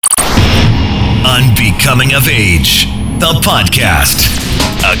Unbecoming of Age, the podcast.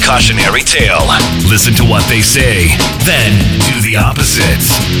 A cautionary tale. Listen to what they say, then do the opposite.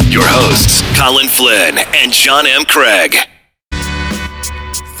 Your hosts, Colin Flynn and John M. Craig.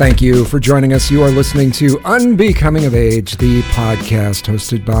 Thank you for joining us. You are listening to Unbecoming of Age, the podcast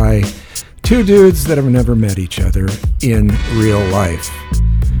hosted by two dudes that have never met each other in real life.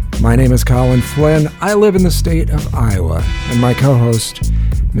 My name is Colin Flynn. I live in the state of Iowa, and my co-host,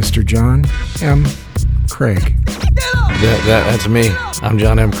 Mr. John M. Craig. That's me. I'm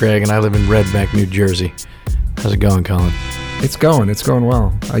John M. Craig, and I live in Red Bank, New Jersey. How's it going, Colin? It's going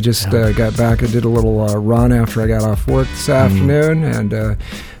well. I just got back. I did a little run after I got off work this afternoon, and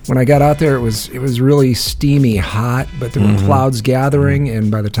when I got out there, it was really steamy hot, but there were clouds gathering, and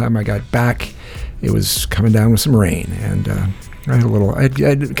by the time I got back, it was coming down with some rain, and I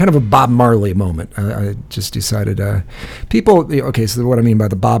had kind of a Bob Marley moment. I just decided, okay, so what I mean by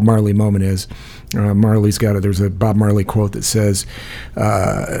the Bob Marley moment is, Marley's there's a Bob Marley quote that says,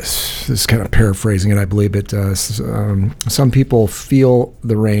 this is kind of paraphrasing it, I believe it, some people feel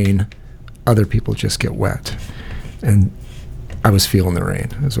the rain, other people just get wet. And I was feeling the rain,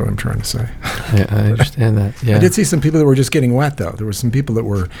 is what I'm trying to say. Yeah, I understand that, yeah. I did see some people that were just getting wet, though. There were some people that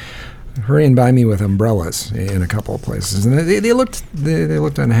were hurrying by me with umbrellas in a couple of places, and they looked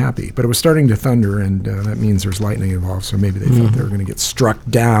unhappy. But it was starting to thunder, and that means there's lightning involved. So maybe they thought they were going to get struck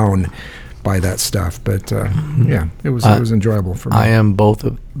down by that stuff. But yeah, it was enjoyable for me. I'm both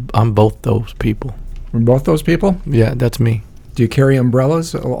those people. We're both those people? Yeah, that's me. Do you carry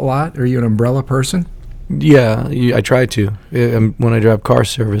umbrellas a lot? Are you an umbrella person? Yeah, I try to. When I drive car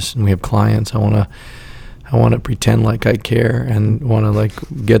service and we have clients, I want to pretend like I care and want to like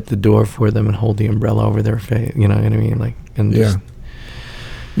get the door for them and hold the umbrella over their face. You know what I mean? Like, and yeah.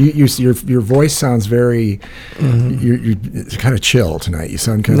 Your voice sounds very. You're kind of chill tonight. You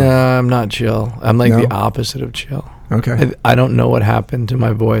sound kind of. No, I'm not chill. I'm like the opposite of chill. Okay. I don't know what happened to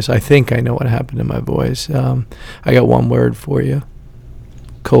my voice. I think I know what happened to my voice. I got one word for you: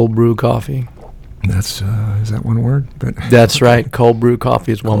 cold brew coffee. That's is that one word? But that's right. Cold brew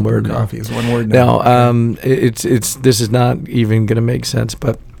coffee is one word. Coffee is one word now. It's this is not even going to make sense,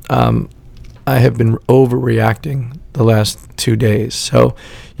 but I have been overreacting the last 2 days. So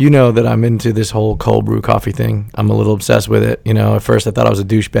you know that I'm into this whole cold brew coffee thing. I'm a little obsessed with it. You know, at first I thought I was a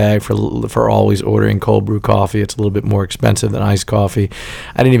douchebag for always ordering cold brew coffee. It's a little bit more expensive than iced coffee.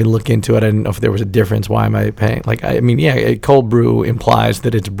 I didn't even look into it. I didn't know if there was a difference. Why am I paying? Like, I mean, yeah, cold brew implies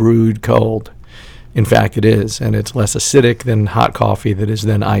that it's brewed cold. In fact, it is, and it's less acidic than hot coffee that is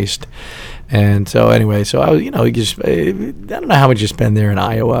then iced. And so anyway, so I was, I don't know how much you spend there in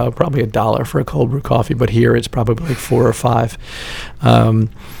Iowa, probably $1 for a cold brew coffee, but here it's probably like $4 or $5.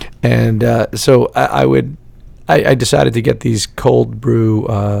 So I decided to get these cold brew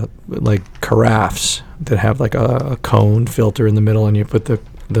like carafes that have like a cone filter in the middle, and you put the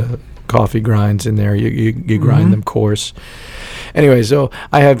coffee grinds in there. You grind them coarse. Anyway, so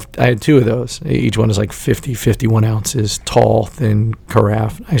I had two of those. Each one is like 51 ounces, tall, thin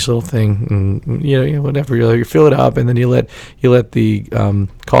carafe, nice little thing. And, whatever. You fill it up, and then you let the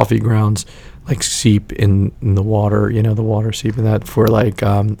coffee grounds like seep in the water. The water seep in that for like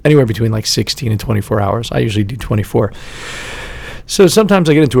anywhere between like 16 and 24 hours. I usually do 24. So sometimes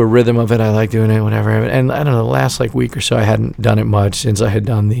I get into a rhythm of it. I like doing it, whatever. And I don't know, the last like week or so, I hadn't done it much since I had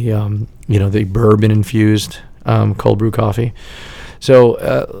done the the bourbon infused cold brew coffee. So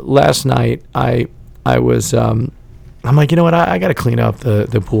last night I was I'm like, you know what, I got to clean up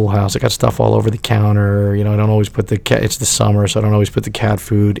the pool house. I got stuff all over the counter. I don't always put it's the summer, so I don't always put the cat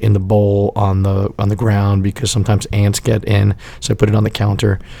food in the bowl on the ground because sometimes ants get in. So I put it on the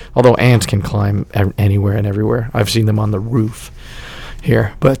counter. Although ants can climb anywhere and everywhere. I've seen them on the roof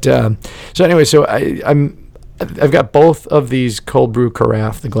here. But so anyway, so I've got both of these cold brew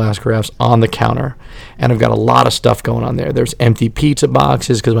the glass carafes, on the counter, and I've got a lot of stuff going on there. There's empty pizza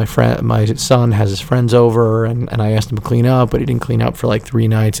boxes because my son has his friends over, and I asked him to clean up, but he didn't clean up for like 3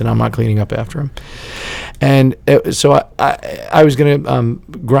 nights, and I'm not cleaning up after him. And so I was going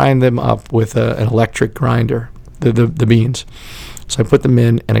to grind them up with an electric grinder, the beans. So I put them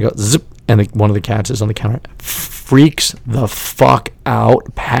in, and I go zip, and one of the cats is on the counter, freaks the fuck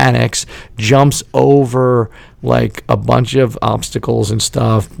out, panics, jumps over like a bunch of obstacles and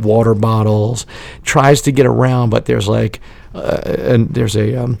stuff, water bottles, tries to get around, but there's like there's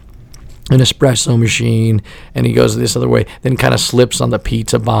an espresso machine, and he goes this other way, then kind of slips on the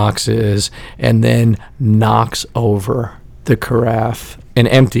pizza boxes, and then knocks over the carafe, an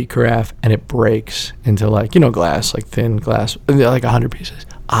empty carafe, and it breaks into like glass, like thin glass, like 100 pieces.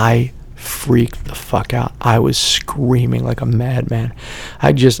 I freaked the fuck out. I was screaming like a madman.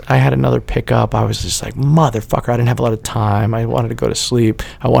 I had another pickup. I was just like, motherfucker, I didn't have a lot of time. I wanted to go to sleep.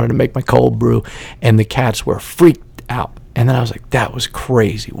 I wanted to make my cold brew, and the cats were freaked out. And then I was like, that was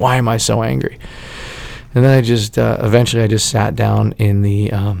crazy. Why am I so angry? And then I just eventually I just sat down in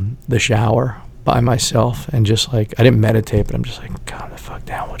the shower by myself and just like, I didn't meditate, but I'm just like, calm the fuck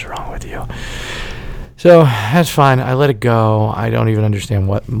down. What's wrong with you? So that's fine. I let it go. I don't even understand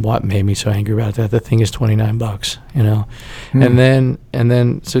what made me so angry about that. The thing is $29, you know. And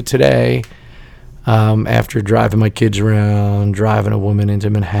then so today, after driving my kids around, driving a woman into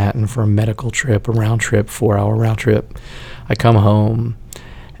Manhattan for a medical trip, a round trip, 4-hour round trip, I come home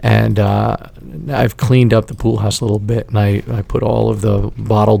and I've cleaned up the pool house a little bit, and I put all of the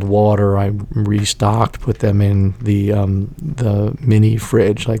bottled water, I restocked, put them in the mini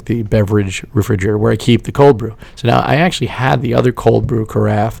fridge, like the beverage refrigerator where I keep the cold brew. So now I actually had the other cold brew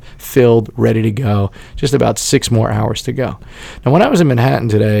carafe filled, ready to go, just about 6 more hours to go. Now when I was in Manhattan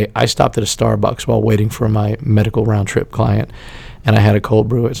today, I stopped at a Starbucks while waiting for my medical round trip client, and I had a cold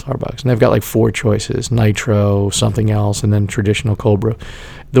brew at Starbucks. And they've got like 4 choices: nitro, something else, and then traditional cold brew.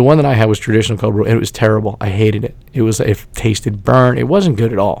 The one that I had was traditional cold brew, and it was terrible. I hated it. It tasted burnt. It wasn't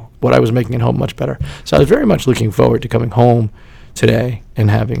good at all. What I was making at home much better. So I was very much looking forward to coming home today and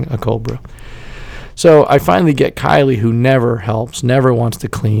having a cold brew. So I finally get Kylie, who never helps, never wants to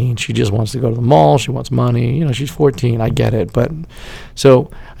clean. She just wants to go to the mall. She wants money. You know, she's 14. I get it. But so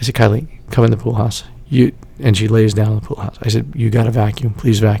I said, Kylie, come in the pool house. And she lays down in the pool house. I said, you got to vacuum.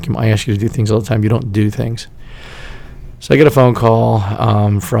 Please vacuum. I ask you to do things all the time. You don't do things. So I get a phone call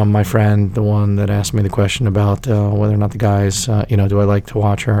from my friend, the one that asked me the question about whether or not the guys, do I like to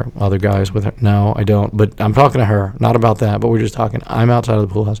watch other guys with her? No, I don't. But I'm talking to her, not about that, but we're just talking. I'm outside of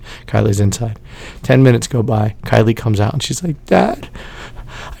the pool house. Kylie's inside. 10 minutes go by. Kylie comes out, and she's like, Dad,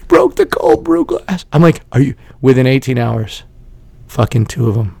 I broke the cold brew glass. I'm like, are you? Within 18 hours, fucking 2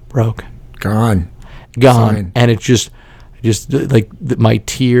 of them broke. Gone. Sign. And it just like my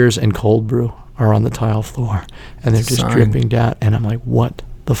tears and cold brew are on the tile floor, and they're just dripping down, and I'm like, what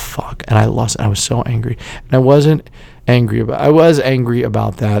the fuck? And I was so angry. And I was angry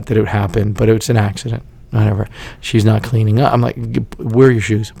about that it would happen, but it's an accident. Whatever. She's not cleaning up. I'm like, wear your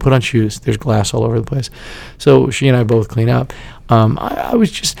shoes. Put on shoes. There's glass all over the place. So she and I both clean up. I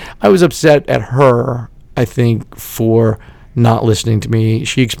was upset at her, I think, for not listening to me.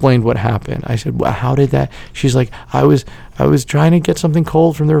 She explained what happened. I said, well, how did that? She's like, I was trying to get something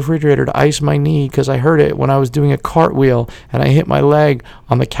cold from the refrigerator to ice my knee because I heard it when I was doing a cartwheel and I hit my leg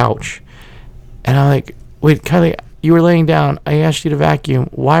on the couch. And I'm like, wait, Kylie, you were laying down. I asked you to vacuum.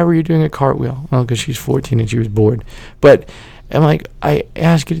 Why were you doing a cartwheel? Well, because she's 14 and she was bored. But I'm like, I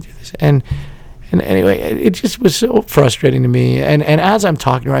asked you to do this. And anyway, it just was so frustrating to me. And as I'm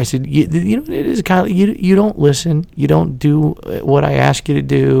talking to her, I said, you know what it is, Kylie? You don't listen. You don't do what I ask you to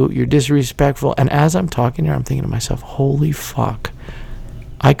do. You're disrespectful. And as I'm talking to her, I'm thinking to myself, holy fuck.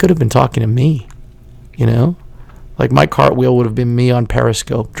 I could have been talking to me, you know? Like my cartwheel would have been me on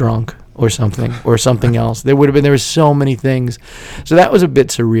Periscope drunk or something else. There were so many things. So that was a bit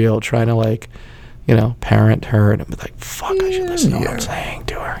surreal, trying to parent her and be like, fuck, I should listen to what I'm saying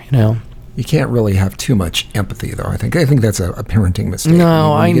to her, you know? You can't really have too much empathy, though. I think that's a parenting mistake.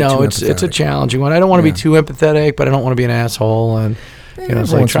 No, I know it's a challenging one. I don't want to be too empathetic, but I don't want to be an asshole. And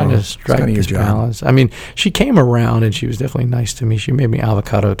it's like trying to strike this balance. I mean, she came around and she was definitely nice to me. She made me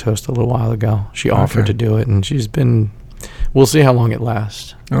avocado toast a little while ago. She offered to do it, and she's been. We'll see how long it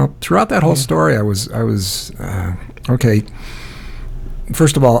lasts. Well, throughout that whole story, I was okay.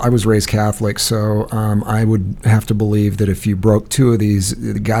 First of all, I was raised Catholic, so I would have to believe that if you broke 2 of these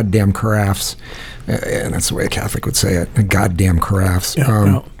goddamn carafes, and that's the way a Catholic would say it, goddamn carafes.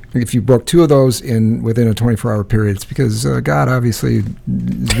 If you broke 2 of those within a 24-hour period, it's because God obviously is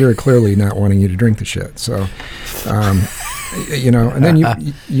very clearly not wanting you to drink the shit. So, and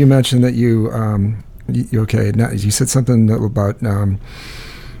then you mentioned that you said something about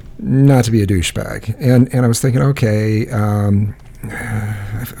not to be a douchebag, and I was thinking, okay.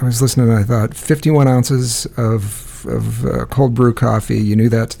 I was listening and I thought 51 ounces of cold brew coffee. You knew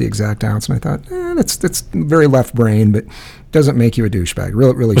that to the exact ounce, and I thought that's very left brain, but doesn't make you a douchebag.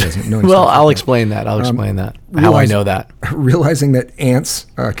 Really doesn't. No. Well, I'll explain that. How I know that. Realizing that ants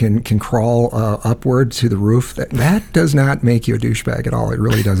can crawl upward to the roof, that does not make you a douchebag at all. It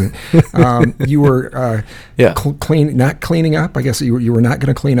really doesn't. You were not cleaning up. I guess you were not going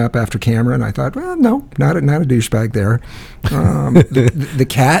to clean up after Cameron. I thought, well, no, not a douchebag there. The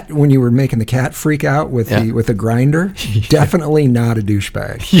cat, when you were making the cat freak out with the grind bartender, definitely not a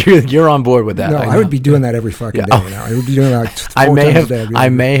douchebag. You're on board with that. No, I would be doing that every fucking day now. I would be doing that like 4 times a day. I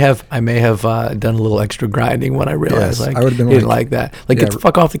may have done a little extra grinding when I realized I would have been you didn't like that. Like, get the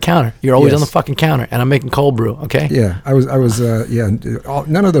fuck off the counter. You're always on the fucking counter, and I'm making cold brew. Okay. Yeah, I was.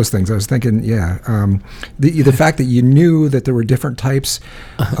 None of those things. I was thinking. Yeah, the fact that you knew that there were different types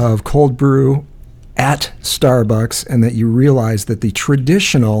of cold brew at Starbucks, and that you realized that the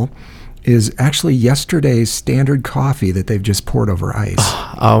traditional is actually yesterday's standard coffee that they've just poured over ice.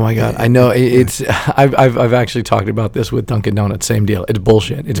 Oh my God! I know it's. I've actually talked about this with Dunkin' Donuts. Same deal. It's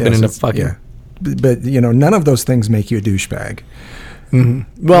bullshit. It's been in the fucking. Yeah. But none of those things make you a douchebag.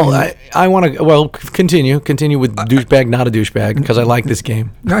 Mm-hmm. Well, I want to. Continue with douchebag, not a douchebag, because I like this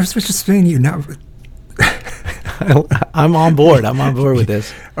game. No, I was just saying I'm on board. I'm on board with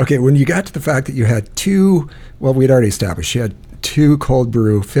this. Okay, when you got to the fact that you had two, well, we'd already established you had 2 cold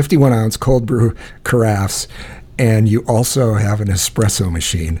brew, 51-ounce cold brew carafes, and you also have an espresso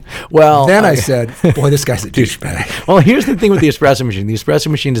machine. Well, then I said, boy, this guy's a douchebag. Well, here's the thing with the espresso machine. The espresso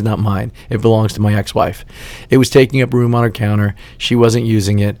machine is not mine. It belongs to my ex-wife. It was taking up room on her counter. She wasn't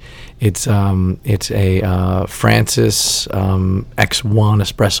using it. It's a Francis X1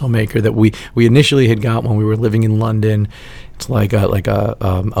 espresso maker that we initially had got when we were living in London. It's like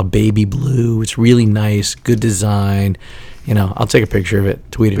a baby blue. It's really nice, good design. I'll take a picture of it,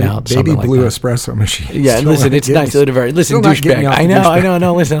 tweet it out. Baby blue like espresso machine. Yeah, listen, it's nice. Listen, douchebag. I know.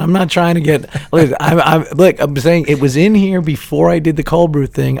 No, listen, I'm not trying to get. Listen, I'm saying it was in here before I did the cold brew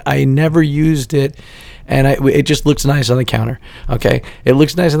thing. I never used it, and it just looks nice on the counter. Okay, it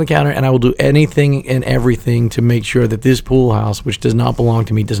looks nice on the counter, and I will do anything and everything to make sure that this pool house, which does not belong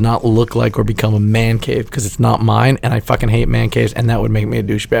to me, does not look like or become a man cave, because it's not mine, and I fucking hate man caves, and that would make me a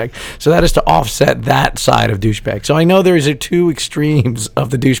douchebag. So that is to offset that side of douchebag. So I know there is 2 extremes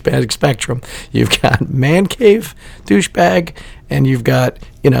of the douchebag spectrum. You've got man cave douchebag, and you've got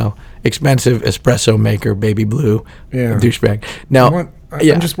expensive espresso maker baby blue douchebag. Now.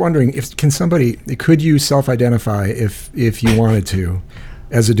 I'm just wondering could you self-identify if you wanted to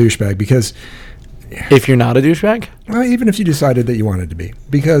as a douchebag? Because if you're not a douchebag, well, even if you decided that you wanted to be,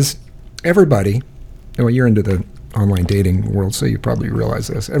 because everybody, you're into the online dating world, so you probably realize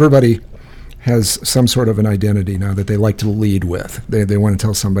this. Everybody has some sort of an identity now that they like to lead with. They want to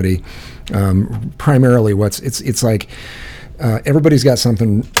tell somebody primarily it's like. Everybody's got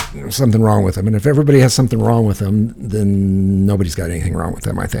something wrong with them, and if everybody has something wrong with them, then nobody's got anything wrong with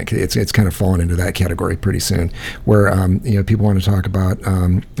them. I think it's kind of fallen into that category pretty soon, where people want to talk about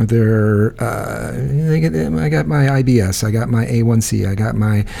I got my IBS, I got my A1C, I got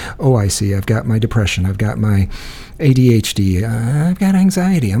my OIC, I've got my depression, I've got my ADHD, I've got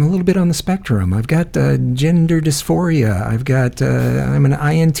anxiety, I'm a little bit on the spectrum, I've got gender dysphoria, I've got I'm an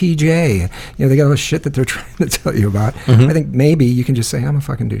INTJ. They got all the shit that they're trying to tell you about. Mm-hmm. I think maybe you can just say I'm a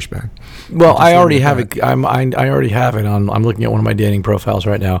fucking douchebag. Well, I already have it. I already have it on. I'm looking at one of my dating profiles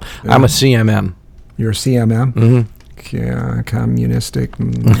right now. Yeah. I'm a CMM. You're a CMM. Mm-hmm. Yeah, communistic.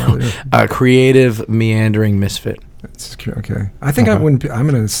 Creative meandering misfit. That's okay. I think I wouldn't.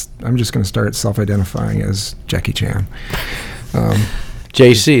 I'm just gonna start self-identifying as Jackie Chan.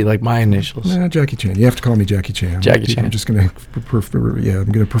 JC, like my initials. No, Jackie Chan. You have to call me Jackie Chan. Jackie Chan. I'm just gonna prefer. Yeah,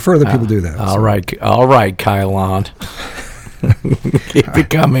 I'm gonna prefer that people do that. All right, Kylon. Keep it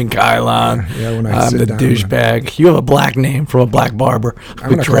coming, Kylon. Yeah, when I'm the douchebag. You have a black name from a black barber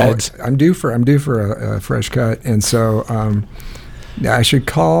with dreads. I'm due for a fresh cut, and so I should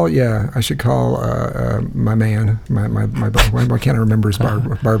call. Yeah, I should call my man. My why can't I remember his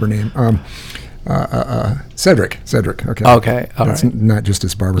barber name? Cedric. Okay. Okay. All That's right. not just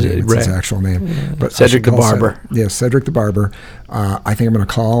his barber name; it's his actual name. Yeah. But Cedric the barber. Cedric the barber. I think I'm going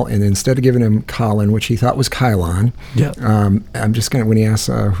to call, and instead of giving him Colin, which he thought was Kylon, I'm just going to, when he asks,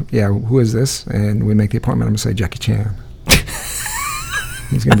 who is this, and we make the appointment, I'm going to say Jackie Chan.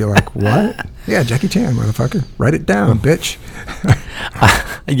 He's going to be like, what? Yeah, Jackie Chan, motherfucker. Write it down, bitch.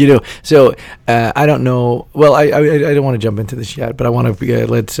 So I don't know. Well, I don't want to jump into this yet, but I want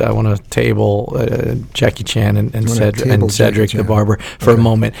to table Jackie Chan and Cedric the barber for a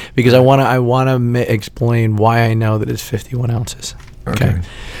moment, because I want to explain why I know that it's 51 ounces. Okay.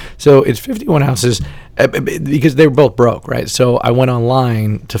 So it's 51 ounces because they were both broke, right? So I went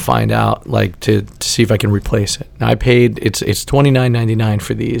online to find out, to see if I can replace it. Now I paid, it's $29.99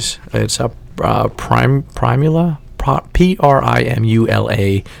 for these. It's a Primula, Primula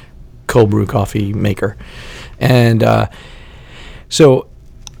cold brew coffee maker. And so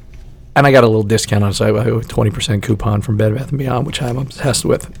I got a little discount on it, so I have a 20% coupon from Bed Bath & Beyond, which I'm obsessed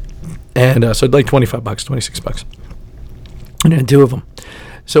with. And so like $25, $26. And then 2 of them.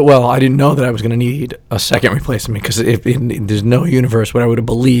 So, well, I didn't know that I was going to need a second replacement because there's no universe where I would have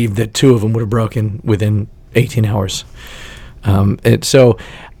believed that 2 of them would have broken within 18 hours. So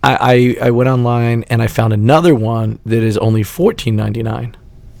I went online and I found another one that is only $14.99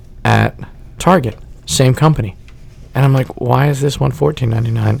 at Target, same company. And I'm like, why is this one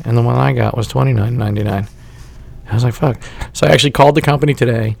 $14.99 and the one I got was $29.99? I was like, fuck. So I actually called the company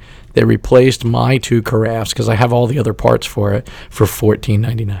today. They replaced my 2 carafes because I have all the other parts for it for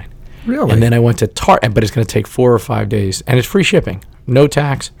 $14.99. Really? And then I went to Target, but it's going to take 4 or 5 days, and it's free shipping, no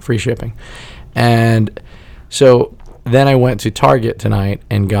tax, free shipping. And so then I went to Target tonight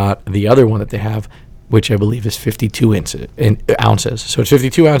and got the other one that they have, which I believe is 52 ounces. So it's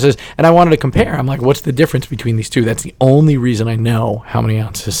 52 ounces, and I wanted to compare. I'm like, what's the difference between these two? That's the only reason I know how many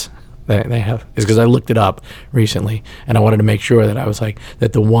ounces they have, is because I looked it up recently, and I wanted to make sure that I was like,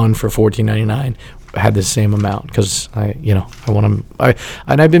 that the one for $14.99 had the same amount, because I want to.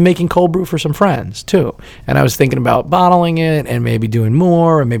 And I've been making cold brew for some friends too, and I was thinking about bottling it and maybe doing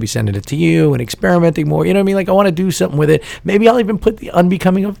more, and maybe sending it to you and experimenting more. You know what I mean? Like, I want to do something with it. Maybe I'll even put the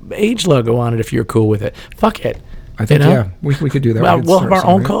Unbecoming of Age logo on it if you're cool with it. Fuck it. I think, we could do that. We'll have our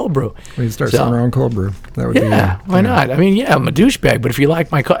own cold brew. We could start our own cold brew. That would be why not? I mean, I'm a douchebag, but if you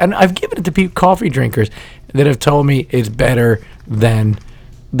like my and I've given it to coffee drinkers that have told me it's better than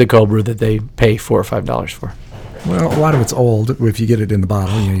the cold brew that they pay $4 or $5 for. Well, a lot of it's old. If you get it in the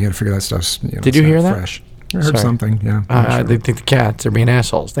bottle, you got to figure that stuff's. Did you hear that? Fresh. I heard something. Yeah. Sure. They think the cats are being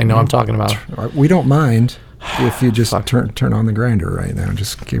assholes. They know I'm talking about. We don't mind if you just turn on the grinder right now.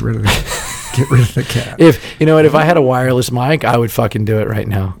 Just get rid of the cat. If I had a wireless mic, I would fucking do it right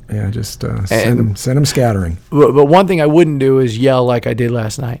now. Yeah, just send them scattering. But one thing I wouldn't do is yell like I did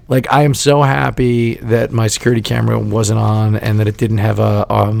last night. Like, I am so happy that my security camera wasn't on and that it didn't have a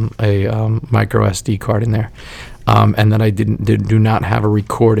micro SD card in there, and that I do not have a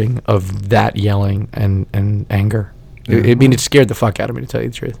recording of that yelling and anger. Yeah. It scared the fuck out of me, to tell you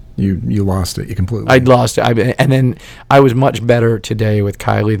the truth. You lost it. You completely. I lost it. And then I was much better today with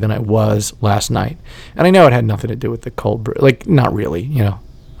Kylie than I was last night. And I know it had nothing to do with the cold brew. Like, not really.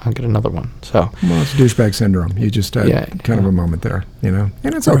 I'll get another one. So. Well, it's douchebag syndrome. You just had kind of a moment there. And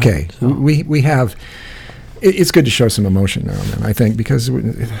it's okay. Right, so. We have. It's good to show some emotion now and then, I think, because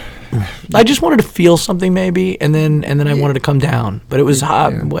I just wanted to feel something maybe, and then I wanted to come down, but it was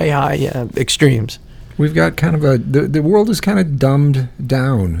way high, extremes. We've got kind of the world is kind of dumbed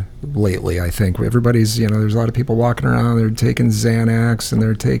down lately, I think. Everybody's, there's a lot of people walking around, they're taking Xanax and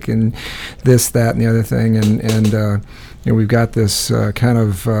they're taking this, that, and the other thing. And we've got this kind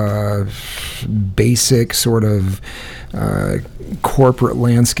of basic sort of corporate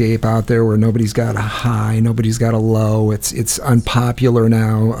landscape out there where nobody's got a high, nobody's got a low. It's unpopular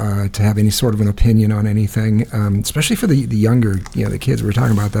now to have any sort of an opinion on anything, especially for the younger, the kids. We were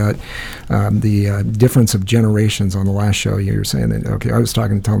talking about that, the difference of generations on the last show. You were saying that, okay, I was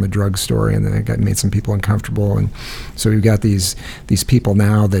telling the drug story, and then it made some people uncomfortable, and so we've got these people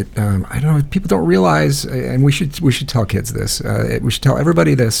now that I don't know, people don't realize, and we should tell kids this. We should tell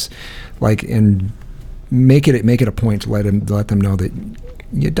everybody this, and make it a point to let them know that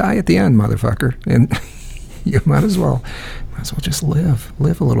you die at the end, motherfucker, and you might as well just live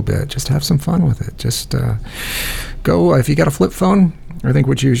a little bit, just have some fun with it. Just go, if you got a flip phone, I think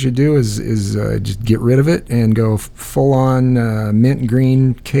what you should do is just get rid of it and go full on mint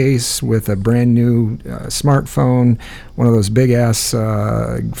green case with a brand new smartphone, one of those big ass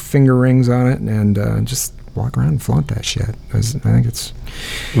finger rings on it, and just walk around and flaunt that shit. I think it's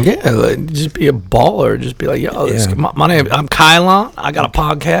just be a baller. Just be like, yo, my name, I'm Kylon. I got a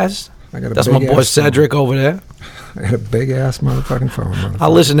podcast. That's my boy Cedric over there. I got a big ass motherfucking phone. I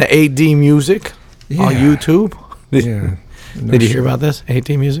listen to AD Music on YouTube. Yeah. Did you hear about this? AD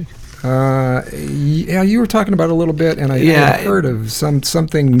Music? Yeah, you were talking about it a little bit, and I heard of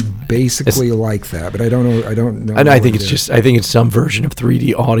something basically like that, but I don't know. I think it's some version of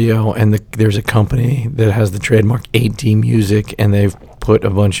 3D audio, and there's a company that has the trademark AD Music, and they've put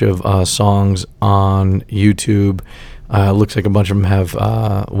a bunch of songs on YouTube. Looks like a bunch of them have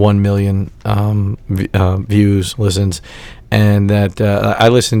 1 million views, listens. And that I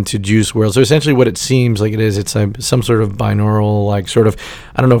listened to Juice WRLD. So essentially what it seems like it is, it's some sort of binaural, like sort of,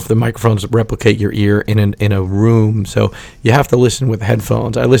 I don't know if the microphones replicate your ear in a room. So you have to listen with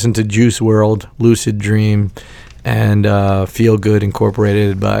headphones. I listened to Juice WRLD, Lucid Dream, and Feel Good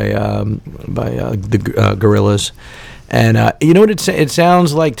Incorporated by the Gorillaz. And you know what it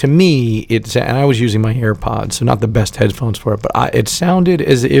sounds like to me? And I was using my AirPods, so not the best headphones for it, but it sounded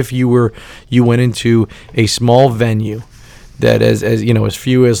as if you went into a small venue that as as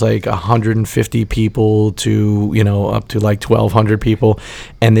few as like 150 people to up to like 1,200 people,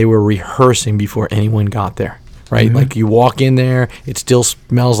 and they were rehearsing before anyone got there. Right, like you walk in there, it still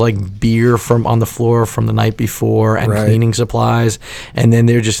smells like beer from on the floor from the night before, and cleaning supplies, and then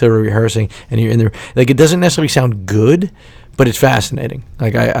they're just sort of rehearsing, and you're in there. Like it doesn't necessarily sound good, but it's fascinating.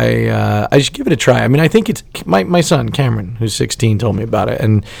 Like I just give it a try. I mean, I think it's my son Cameron, who's 16, told me about it,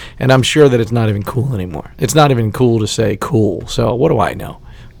 and I'm sure that it's not even cool anymore. It's not even cool to say cool. So what do I know?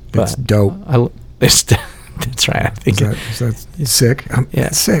 It's dope. That's right. I think is that sick? Yeah,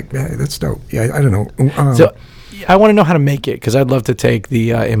 sick. Yeah, that's dope. Yeah, I don't know. So I want to know how to make it, because I'd love to take the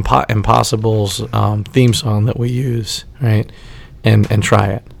Impossible's theme song that we use, right, and try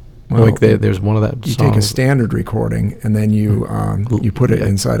it. Well, like there's one of that. You take a standard recording and then you put it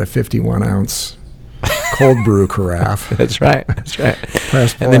inside a 51-ounce cold brew carafe. That's right. That's right.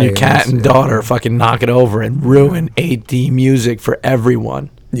 Press play, and then your cat and daughter fucking knock it over and ruin 8D music for everyone.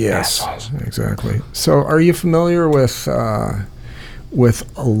 Yes, exactly. So, are you familiar with a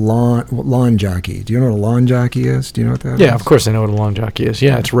lawn jockey? Do you know what a lawn jockey is? Do you know what that is? Yeah, of course I know what a lawn jockey is.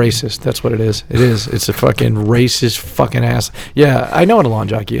 Yeah, it's racist. That's what it is. It is. It's a fucking racist fucking ass. Yeah, I know what a lawn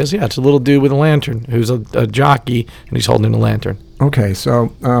jockey is. Yeah, it's a little dude with a lantern who's a jockey, and he's holding a lantern. Okay,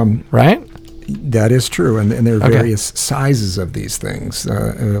 so right? That is true, and there are various sizes of these things.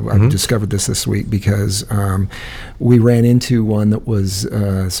 I've discovered this week because we ran into one that was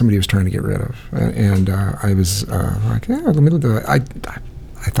somebody was trying to get rid of, and I was like, yeah, let me do it. I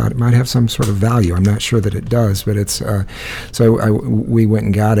thought it might have some sort of value. I'm not sure that it does, but it's we went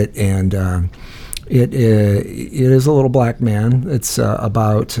and got it, and it is a little black man. It's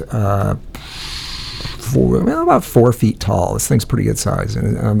about 4 feet tall. This thing's pretty good size,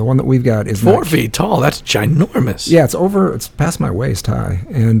 and the one that we've got is 4 feet tall. That's ginormous. Yeah, it's past my waist high,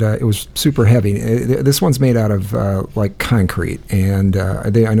 and it was super heavy. This one's made out of like concrete, and I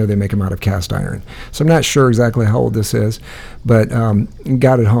know they make them out of cast iron. So I'm not sure exactly how old this is, but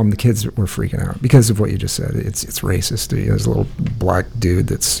got it home. The kids were freaking out because of what you just said. It's racist. There's a little black dude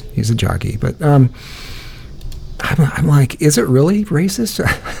he's a jockey, but. I'm like, is it really racist?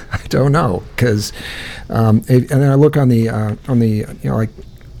 I don't know, because, and then I look on the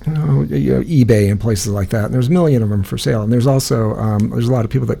eBay and places like that, and there's a million of them for sale, and there's also there's a lot of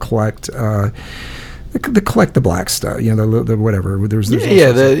people that collect the black stuff, the whatever. There's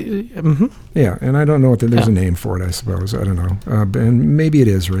yeah, and I don't know there's a name for it. I suppose I don't know, and maybe it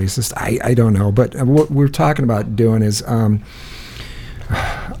is racist. I don't know, but what we're talking about doing is.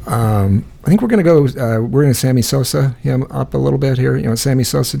 I think we're going to go. We're going to Sammy Sosa him up a little bit here. You know what Sammy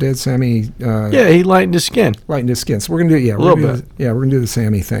Sosa did? He lightened his skin. So we're going to do we're going to do the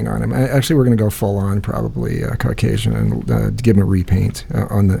Sammy thing on him. Actually, we're going to go full on, probably Caucasian, and give him a repaint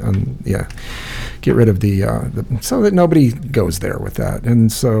get rid of the so that nobody goes there with that.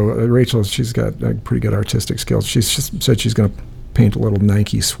 And so Rachel, she's got pretty good artistic skills. She's just said she's going to paint a little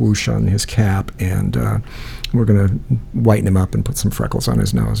Nike swoosh on his cap, and we're going to whiten him up and put some freckles on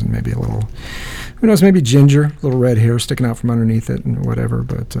his nose and maybe a little, who knows, maybe ginger, a little red hair sticking out from underneath it and whatever.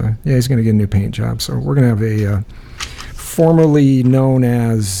 But he's going to get a new paint job. So we're going to have a formerly known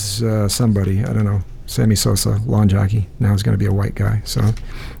as somebody, I don't know, Sammy Sosa, lawn jockey. Now he's going to be a white guy. So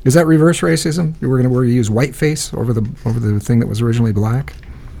is that reverse racism? We're going to use whiteface over the thing that was originally black?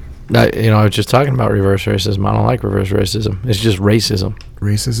 I was just talking about reverse racism. I don't like reverse racism. It's just racism.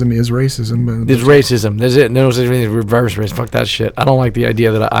 Racism is racism. It's racism. There's it. No such thing as reverse racism. Fuck that shit. I don't like the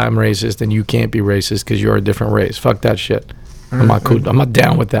idea that I'm racist and you can't be racist because you're a different race. Fuck that shit. I'm not cool. I'm not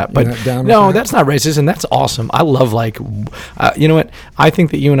down with that. But that's not racist, and that's awesome. I love you know what? I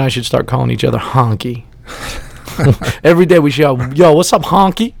think that you and I should start calling each other honky. Every day we shout, "Yo, what's up,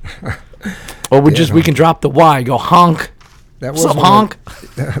 honky?" Or we can drop the Y, go honk. What's up, honk?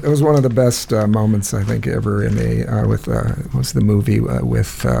 That was one of the best moments I think ever in what's the movie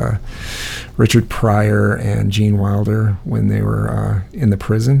with Richard Pryor and Gene Wilder when they were in the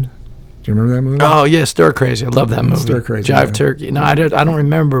prison. Do you remember that movie? Oh yeah, Stir Crazy. I love that movie. Stir Crazy. Jive Turkey. No, I don't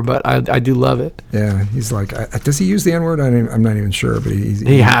remember, but I do love it. Yeah, he's like, does he use the N-word? I'm not even sure, but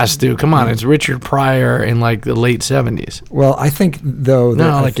he has to. Come on, it's Richard Pryor in like the late 70s. Well, I think though.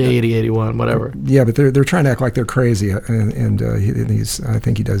 No, like 80, 81, whatever. Yeah, but they're trying to act like they're crazy, and he's. I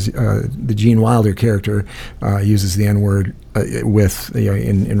think he does. The Gene Wilder character uses the N-word with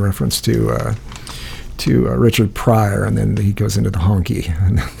in reference to Richard Pryor, and then he goes into the honky,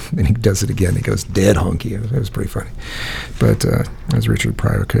 and then he does it again. He goes dead honky. It was pretty funny, but as Richard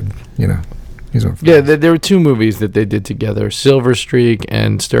Pryor could, he's on. Yeah, there were two movies that they did together: Silver Streak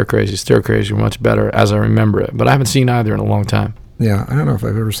and Stir Crazy. Stir Crazy, much better as I remember it, but I haven't seen either in a long time. Yeah, I don't know if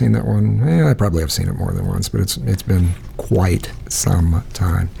I've ever seen that one. I probably have seen it more than once, but it's been quite some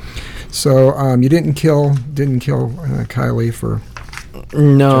time. So you didn't kill Kylie for.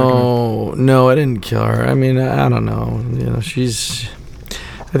 No, I didn't kill her. I mean, I don't know.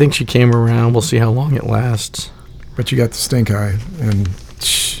 I think she came around. We'll see how long it lasts. But you got the stink eye, and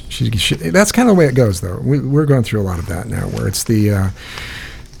that's kind of the way it goes, though. We're going through a lot of that now, where it's the.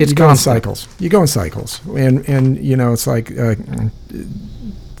 It's you go in cycles. You go in cycles, and it's like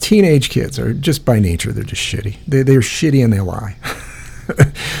teenage kids are just by nature they're just shitty. They're shitty and they lie.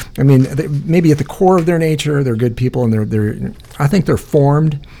 I mean, maybe at the core of their nature they're good people, and they're I think they're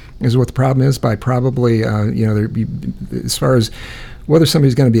formed is what the problem is by probably as far as whether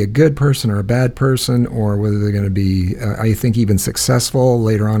somebody's going to be a good person or a bad person, or whether they're going to be, I think, even successful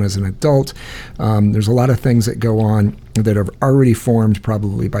later on as an adult. There's a lot of things that go on that are already formed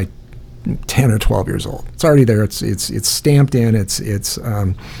probably by 10 or 12 years old. It's already there. It's stamped in. It's as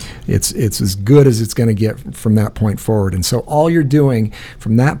good as it's going to get from that point forward. And so all you're doing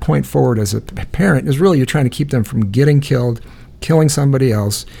from that point forward as a parent is really you're trying to keep them from getting killed, killing somebody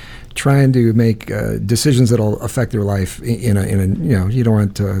else, trying to make decisions that'll affect their life in a you don't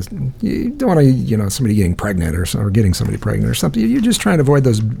want somebody getting pregnant or getting somebody pregnant or something. You're just trying to avoid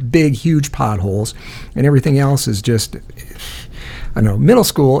those big huge potholes, and everything else is just. I know middle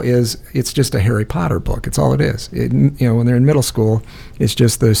school it's just a Harry Potter book. It's all it is. When they're in middle school, it's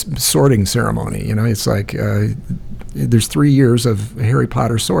just this sorting ceremony. It's like there's 3 years of Harry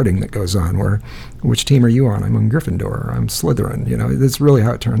Potter sorting that goes on. Where which team are you on? I'm on Gryffindor. Or I'm Slytherin. That's really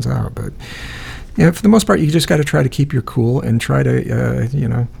how it turns out. But for the most part, you just got to try to keep your cool and try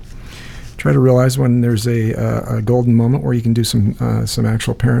to try to realize when there's a golden moment where you can do some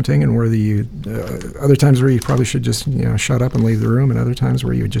actual parenting, and where other times where you probably should just shut up and leave the room, and other times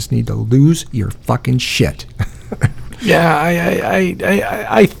where you just need to lose your fucking shit. Yeah,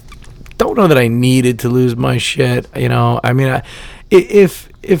 I don't know that I needed to lose my shit. I mean,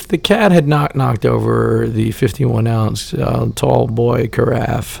 if the cat had not knocked over the 51-ounce tall boy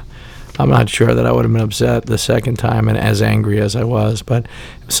carafe, I'm not sure that I would have been upset the second time and as angry as I was, but it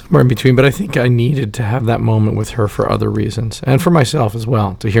was somewhere in between. But I think I needed to have that moment with her for other reasons, and for myself as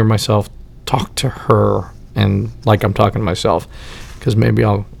well, to hear myself talk to her and like I'm talking to myself, because maybe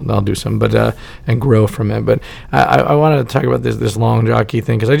I'll do some, but and grow from it. But I wanted to talk about this long jockey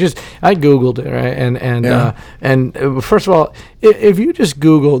thing, because I Googled it, right? And first of all, if you just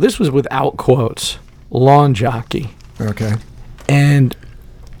Google, this was without quotes, lawn jockey. Okay. And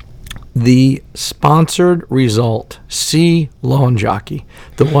the sponsored result, see lawn jockey,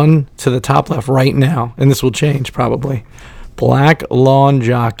 the one to the top left right now, and this will change probably. Black lawn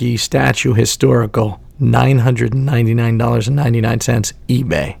jockey statue historical, $999.99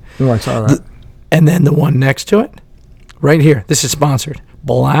 eBay. Oh, I saw that. And then the one next to it, right here, this is sponsored.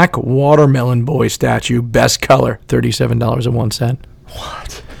 Black watermelon boy statue, best color, $37.01.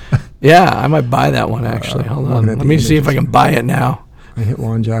 What? Yeah, I might buy that one actually. Hold on, let me see if I can buy it now. I hit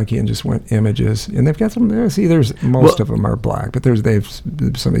lawn jockey and just went images, and they've got some there. See, there's most of them are black, but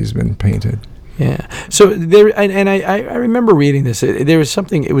somebody's been painted. Yeah. So there, and I remember reading this. There was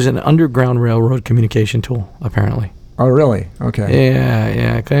something. It was an Underground Railroad communication tool, apparently. Oh, really? Okay.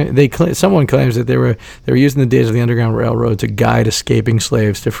 Yeah. Someone claims that they were using the days of the Underground Railroad to guide escaping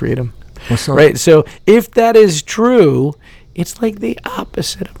slaves to freedom. Right. So if that is true, it's like the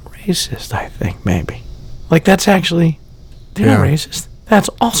opposite of racist. I think maybe. Like that's actually. They're not racist. That's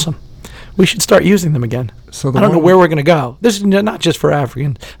awesome. We should start using them again. So I don't know where we're going to go. This is not just for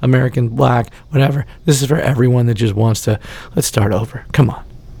African, American, black, whatever. This is for everyone that just wants to, let's start over. Come on.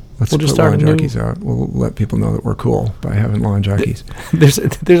 We'll just start lawn jockeys out. We'll let people know that we're cool by having lawn jockeys. There's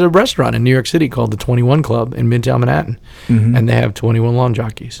a restaurant in New York City called the 21 Club in Midtown Manhattan, and they have 21 lawn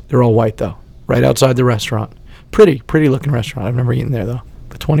jockeys. They're all white, though, right outside the restaurant. Pretty looking restaurant. I've never eaten there, though.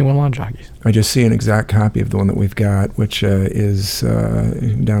 The 21 lawn jockeys. I just see an exact copy of the one that we've got, which is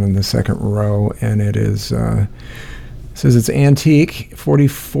down in the second row, and it is says it's antique,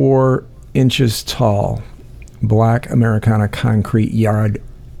 44 inches tall, black Americana concrete yard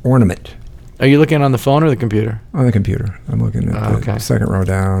ornament. Are you looking on the phone or the computer? On the computer. I'm looking at the second row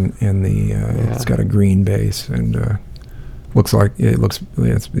down, and it's got a green base, and it's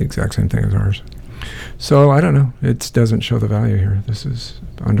the exact same thing as ours. So I don't know. It doesn't show the value here. This is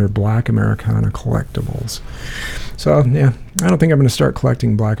under Black Americana collectibles. So yeah, I don't think I'm going to start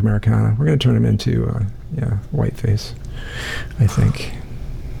collecting Black Americana. We're going to turn them into whiteface, I think.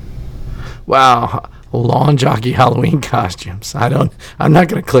 Wow, lawn jockey Halloween costumes. I'm not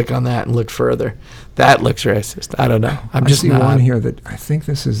going to click on that and look further. That looks racist. I don't know. I see one here that I think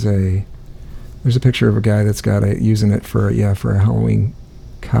this is There's a picture of a guy that's got using it for a Halloween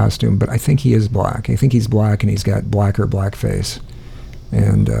costume, but I think he is black. I think he's black, and he's got black face,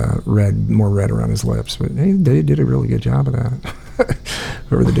 and more red around his lips. But they did a really good job of that.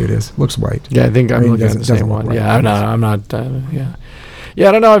 Whoever the dude is, looks white. Yeah, I think I'm looking at the same one. Yeah, I'm not. Yeah. Yeah,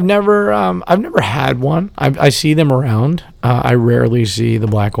 I don't know. I've never had one. I see them around. I rarely see the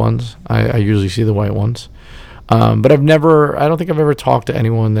black ones. I usually see the white ones. But I don't think I've ever talked to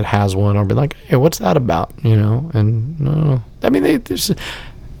anyone that has one or been like, hey, what's that about? And no. I mean, there's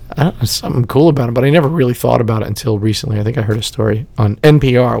something cool about it, but I never really thought about it until recently. I think I heard a story on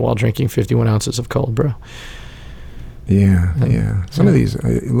NPR while drinking 51 ounces of cold brew. Yeah. Some of these,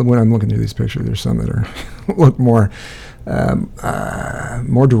 when I'm looking through these pictures, there's some that are look more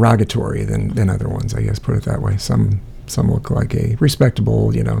derogatory than other ones, I guess, put it that way. Some look like a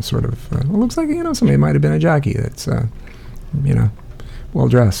respectable, sort of, looks like, somebody might have been a jockey that's, well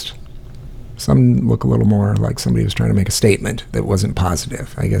dressed. Some look a little more like somebody was trying to make a statement that wasn't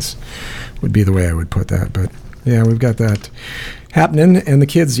positive, I guess, would be the way I would put that. But yeah, we've got that happening. And the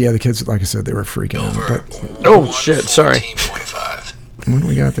kids, like I said, they were freaking out. But, oh, shit, sorry. What do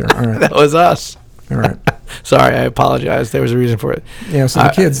we got there? All right. That was us. All right. Sorry, I apologize. There was a reason for it. Yeah, so the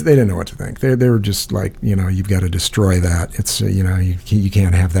kids, they didn't know what to think. They were just like, you've got to destroy that. It's, you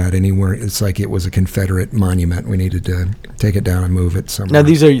can't have that anywhere. It's like it was a Confederate monument. We needed to take it down and move it somewhere. Now,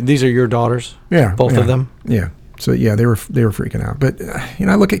 these are your daughters? Yeah. Both of them? Yeah. So, yeah, they were freaking out. But,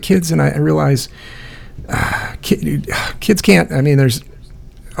 I look at kids and I realize kids can't, there's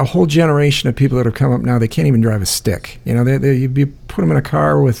a whole generation of people that have come up now, they can't even drive a stick. You put them in a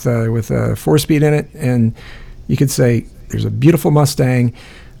car with a 4-speed in it, and you could say, there's a beautiful Mustang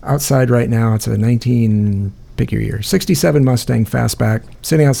outside right now. It's a 67 Mustang fastback,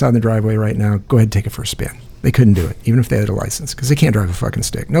 sitting outside in the driveway right now. Go ahead and take it for a spin. They couldn't do it, even if they had a license, because they can't drive a fucking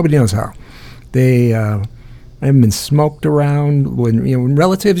stick. Nobody knows how. They haven't been smoked around. When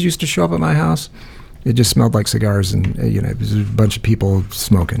relatives used to show up at my house, it just smelled like cigars, and it was a bunch of people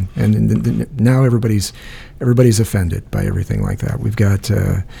smoking. And now everybody's offended by everything like that. We've got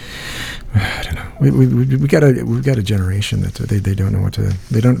I don't know. We've got a generation that they don't know what to.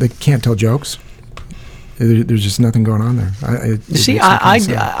 They can't tell jokes. There's just nothing going on there. I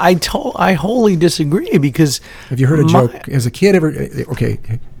wholly disagree, because have you heard a joke as a kid ever? Okay,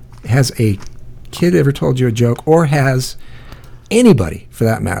 has a kid ever told you a joke, or has anybody, for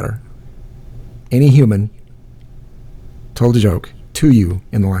that matter, any human told a joke to you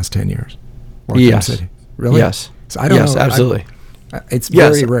in the last 10 years? Yes. Really? Yes. So I don't know. Absolutely. It's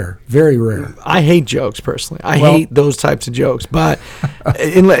very rare. Very rare. I hate jokes, personally. I hate those types of jokes. But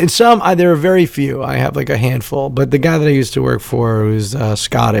in some, there are very few. I have like a handful. But the guy that I used to work for, who's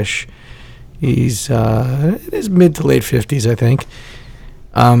Scottish, he's in his mid to late 50s, I think.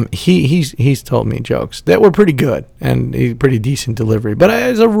 He's told me jokes that were pretty good and pretty decent delivery. But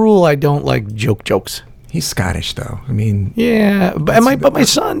as a rule, I don't like jokes. He's Scottish, though. Yeah, but my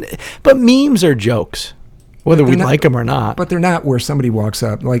son. But memes are jokes, whether we like them or not. But they're not where somebody walks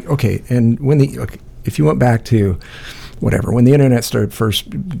up like, okay. And if you went back to whatever, when the internet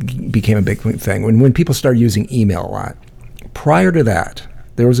became a big thing, when people started using email a lot, prior to that,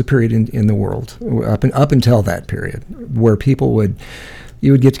 there was a period in the world up until that period where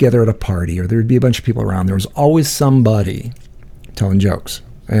you would get together at a party, or there would be a bunch of people around. There was always somebody telling jokes.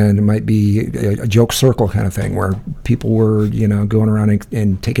 And it might be a joke circle kind of thing where people were, going around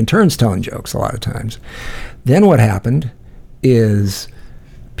and taking turns telling jokes a lot of times. Then what happened is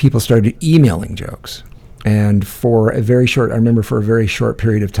people started emailing jokes. And for a very short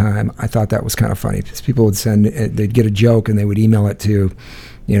period of time, I thought that was kind of funny, because people would they'd get a joke and they would email it to,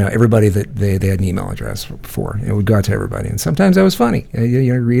 everybody that they had an email address for. It would go out to everybody. And sometimes that was funny.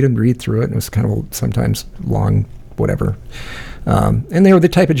 Read through it, and it was kind of sometimes long, whatever. And they were the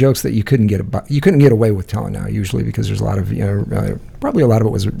type of jokes that you couldn't get away with telling now, usually, because there's a lot of, probably a lot of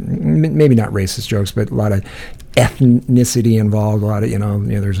it was maybe not racist jokes, but a lot of ethnicity involved, a lot of,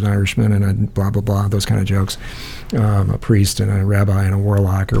 there's an Irishman and a blah, blah, blah, those kind of jokes, a priest and a rabbi and a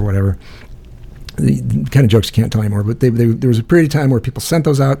warlock or whatever. The kind of jokes you can't tell anymore, but there was a period of time where people sent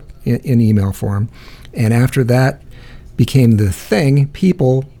those out in email form, and after that became the thing,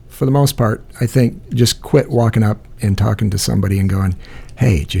 people, for the most part, I think, just quit walking up and talking to somebody and going,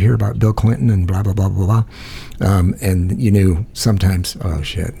 hey, did you hear about Bill Clinton and blah, blah, blah, blah, blah. And you knew sometimes, oh,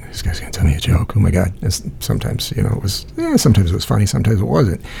 shit, this guy's going to tell me a joke. Oh, my God. Sometimes, sometimes it was funny, sometimes it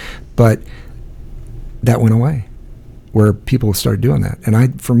wasn't. But that went away, where people started doing that.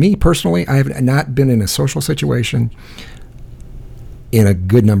 And for me personally, I have not been in a social situation in a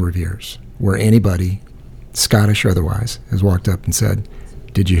good number of years where anybody, Scottish or otherwise, has walked up and said,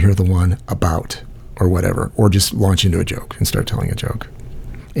 did you hear the one about, or whatever, or just launch into a joke and start telling a joke.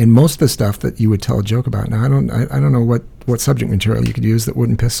 And most of the stuff that you would tell a joke about, now I don't know what subject material you could use that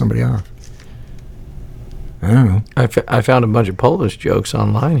wouldn't piss somebody off. I don't know. I found a bunch of Polish jokes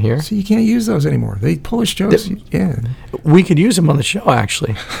online here. So you can't use those anymore. Polish jokes, yeah. We could use them on the show,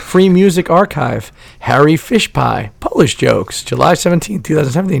 actually. Free Music Archive. Harry Fish Pie. Polish jokes. July 17,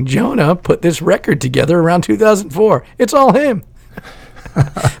 2017. Jonah put this record together around 2004. It's all him.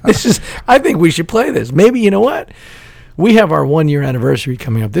 I think we should play this. Maybe, you know what? We have our 1-year anniversary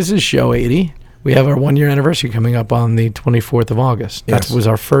coming up. This is show 80. We have our 1-year anniversary coming up on the 24th of August. Yes. That was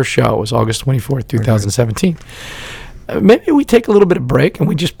our first show. It was August 24th, 2017. Maybe we take a little bit of break and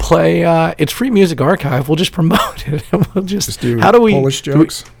we just play. It's Free Music Archive. We'll just promote it. And we'll just do how do we Polish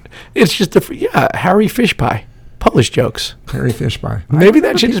jokes? It's just Harry Fish Pie. Polish jokes. Harry Fish Pie. Maybe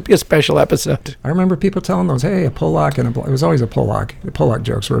that should just be a special episode. I remember people telling those, hey, a Polak and it was always a Polak. The Polak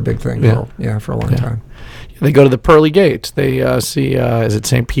jokes were a big thing for a long time. They go to the pearly gates. They see, is it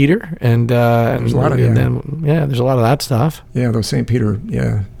St. Peter? And there's a lot of there's a lot of that stuff. Yeah, those St. Peter,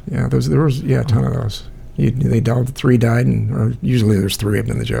 there was a ton of those. Three died, or usually there's 3 of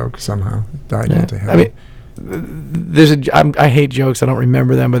them in the joke somehow died into heaven. I mean, I hate jokes. I don't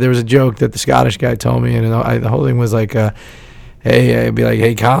remember them, but there was a joke that the Scottish guy told me, and the whole thing was like, hey, I'd be like,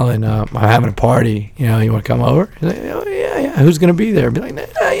 hey, Colin, I'm having a party. You want to come over? Like, oh, yeah. Who's going to be there? I'd be like,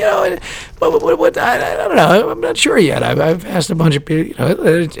 what? I don't know. I'm not sure yet. I've asked a bunch of people,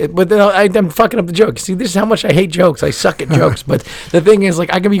 but then I'm fucking up the joke. See, this is how much I hate jokes. I suck at jokes. But the thing is,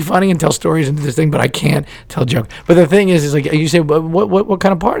 like, I can be funny and tell stories into this thing, but I can't tell jokes. But the thing is like, you say, what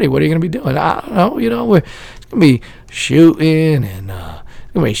kind of party? What are you going to be doing? I don't know. It's going to be shooting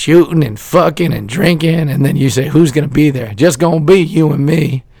and fucking and drinking, and then you say, who's going to be there? Just going to be you and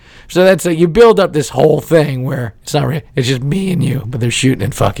me. So that's you build up this whole thing where it's not real. It's just me and you, but they're shooting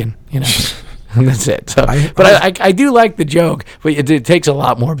and fucking, and that's it. So, I do like the joke, but it takes a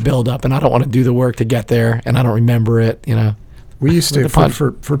lot more build up, and I don't want to do the work to get there, and I don't remember it, We used to,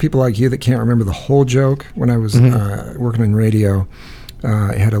 for people like you that can't remember the whole joke, when I was working in radio,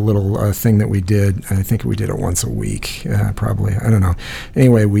 I had a little thing that we did. I think we did it once a week, probably. I don't know.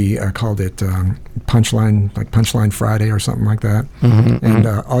 Anyway, we called it Punchline, like Punchline Friday or something like that. And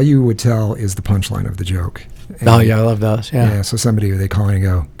all you would tell is the punchline of the joke. And, I love those. Yeah. So they call in and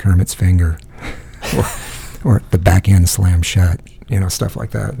go, Kermit's finger, or the backhand slam shut, stuff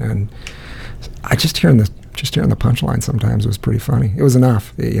like that. And I just hearing the punchline sometimes was pretty funny. It was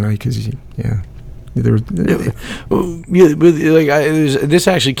enough, because this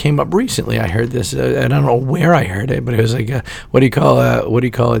actually came up recently. I heard this. I don't know where I heard it, but it was like, what do you call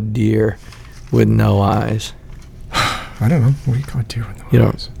a deer with no eyes? I don't know. What do you call a deer with no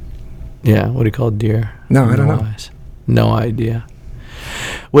eyes? Yeah, what do you call a deer? No, I don't know. Eyes? No idea.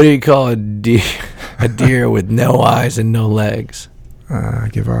 What do you call a deer? A deer with no eyes and no legs? I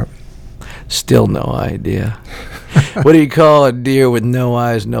give up. Still no idea. What do you call a deer with no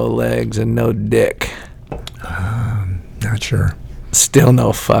eyes, no legs, and no dick? Not sure. Still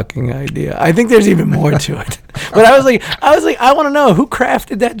no fucking idea. I think there's even more to it. But I was like, I want to know who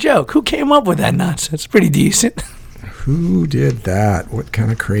crafted that joke. Who came up with that nonsense? It's pretty decent. Who did that? What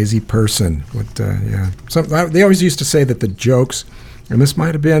kind of crazy person? They always used to say that the jokes, and this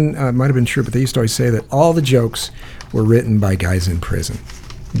might have been true, but they used to always say that all the jokes were written by guys in prison,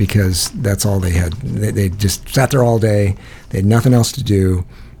 because that's all they had. They just sat there all day. They had nothing else to do,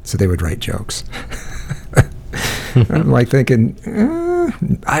 so they would write jokes. I'm like thinking,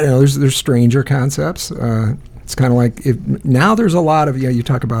 I don't know. There's stranger concepts. It's kind of like now there's a lot of you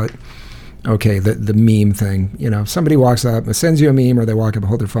talk about. Okay, the meme thing. Somebody walks up and sends you a meme, or they walk up and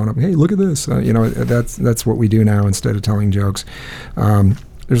hold their phone up. Hey, look at this. That's what we do now instead of telling jokes.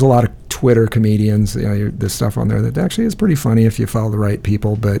 There's a lot of Twitter comedians. There's stuff on there that actually is pretty funny if you follow the right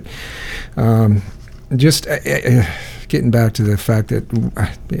people. But just getting back to the fact that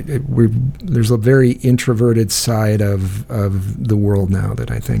there's a very introverted side of the world now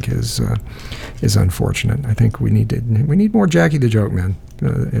that I think is unfortunate. I think we need more Jackie the Joke Man.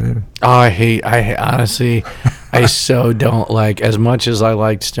 I honestly, I so don't like, as much as I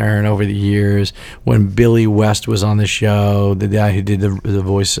liked Stern over the years, when Billy West was on the show, the guy who did the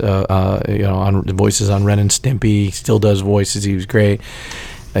voice, on the voices on Ren and Stimpy, still does voices. He was great.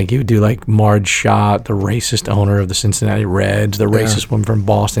 Like, he would do like Marge Schott, the racist owner of the Cincinnati Reds, the racist woman from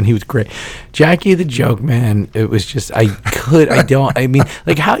Boston. He was great. Jackie the Joke Man, it was just, how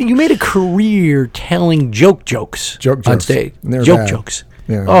you made a career telling jokes on stage. Jokes.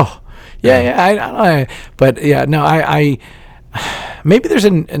 Yeah. Oh, yeah. Maybe there's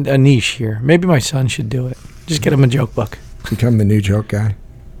a niche here. Maybe my son should do it. Just get him a joke book. become the new joke guy?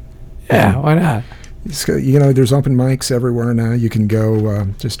 Yeah, why not? There's open mics everywhere now. You can go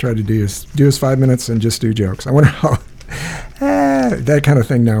just try to do his 5 minutes and just do jokes. I wonder how that kind of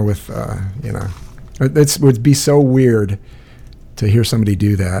thing now with it would be so weird to hear somebody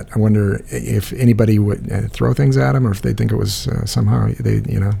do that. I wonder if anybody would throw things at him, or if they think it was somehow I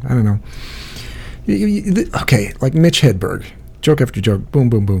don't know. Okay, like Mitch Hedberg, joke after joke,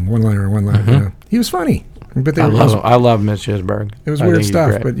 boom, boom, boom, one liner. Mm-hmm. He was funny, but I love Mitch Hedberg. It was weird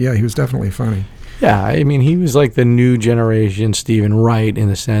stuff, but yeah, he was definitely funny. Yeah, I mean, he was like the new generation Stephen Wright in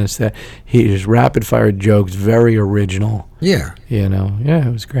the sense that his rapid-fire jokes, very original. Yeah. Yeah,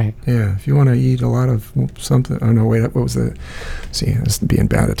 it was great. Yeah, if you want to eat a lot of something, oh no, wait, what was the, see, I was being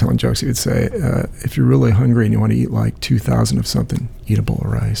bad at telling jokes, he would say, if you're really hungry and you want to eat like 2,000 of something, eat a bowl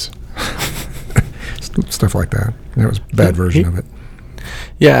of rice. Stuff like that. That was a bad version of it.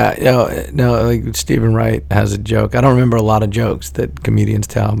 Yeah, no, like Stephen Wright has a joke. I don't remember a lot of jokes that comedians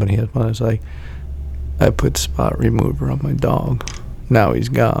tell, but he has one that's like, I put spot remover on my dog. Now he's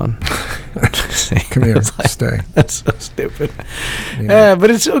gone. Come here, stay. That's so stupid. Yeah,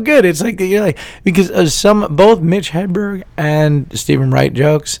 but it's so good. It's like because both Mitch Hedberg and Stephen Wright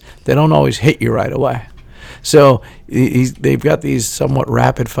jokes, they don't always hit you right away. So they've got these somewhat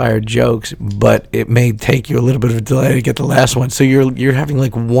rapid fire jokes, but it may take you a little bit of a delay to get the last one. So you're having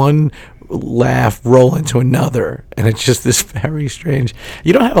like one laugh roll into another, and it's just this very strange.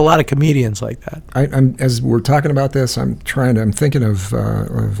 You don't have a lot of comedians like that. I'm as we're talking about this, I'm thinking of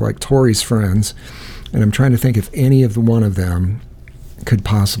like Tori's friends, and I'm trying to think if any of one of them could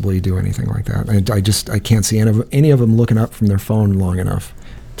possibly do anything like that. I can't see any of them looking up from their phone long enough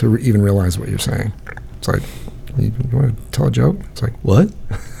to even realize what you're saying. It's like, you want to tell a joke? It's like, what?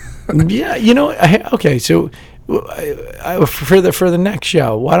 Yeah, okay, so for the next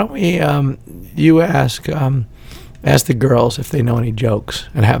show, why don't we you ask the girls if they know any jokes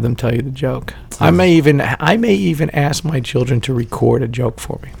and have them tell you the joke. I may even ask my children to record a joke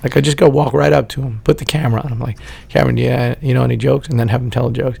for me. Like I just go walk right up to them, put the camera on. I'm like, Cameron, you know any jokes? And then have them tell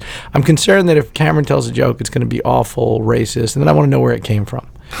jokes. I'm concerned that if Cameron tells a joke, it's going to be awful, racist, and then I want to know where it came from.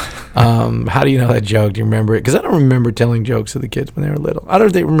 How do you know that joke? Do you remember it? Because I don't remember telling jokes to the kids when they were little. I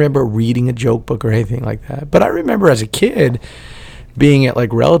don't remember reading a joke book or anything like that. But I remember as a kid being at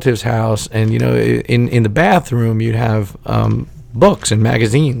like relatives' house, and in the bathroom you'd have books and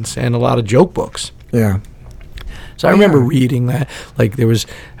magazines and a lot of joke books. Yeah. So I remember reading that. Like there was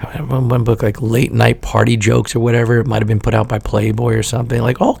one book like Late Night Party Jokes or whatever. It might have been put out by Playboy or something.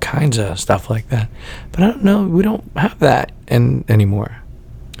 Like all kinds of stuff like that. But I don't know. We don't have that anymore.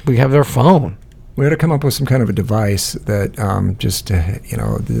 We have their phone. We had to come up with some kind of a device that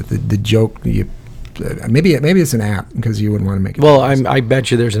the joke. Maybe it's an app because you wouldn't want to make it. Well, I bet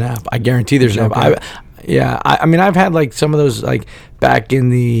you there's an app. I guarantee there's an app. I mean, I've had like some of those like back in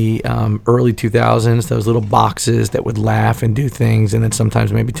the early 2000s, those little boxes that would laugh and do things, and then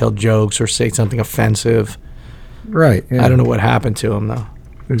sometimes maybe tell jokes or say something offensive. Right. Yeah. I don't know what happened to them though.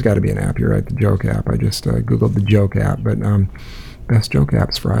 There's got to be an app. You're right, the joke app. I just googled the joke app, but best joke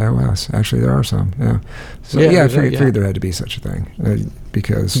apps for iOS. Actually, there are some. Yeah. So I figured there had to be such a thing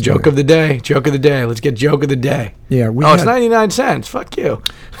because joke of the day. Let's get joke of the day. Yeah. It's 99 cents. Fuck you.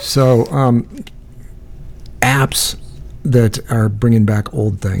 So apps that are bringing back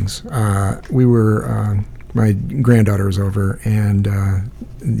old things. We were. My granddaughter was over, and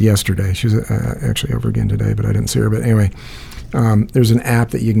yesterday she was actually over again today, but I didn't see her. But anyway, there's an app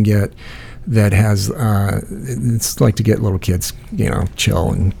that you can get that has it's like to get little kids,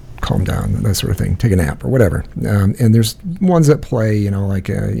 chill and calm down, that sort of thing, take a nap or whatever. And there's ones that play,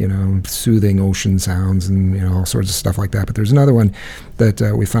 soothing ocean sounds and all sorts of stuff like that. But there's another one that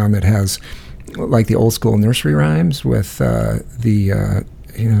we found that has like the old school nursery rhymes with are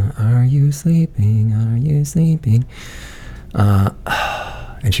you sleeping? Are you sleeping?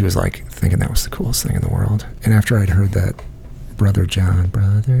 And she was like thinking that was the coolest thing in the world. And after I'd heard that, Brother John,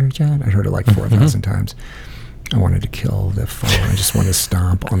 I heard it like 4,000 times. I wanted to kill the phone. I just wanted to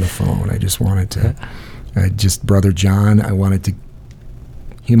stomp on the phone. I just wanted to, Brother John, I wanted to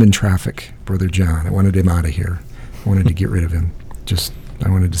human traffic Brother John. I wanted him out of here. I wanted to get rid of him. I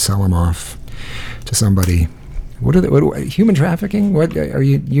wanted to sell him off to somebody. What human trafficking? What are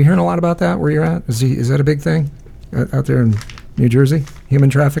you hearing a lot about that where you're at? Is that a big thing out there in New Jersey?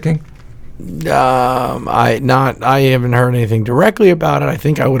 Human trafficking? I haven't heard anything directly about it. I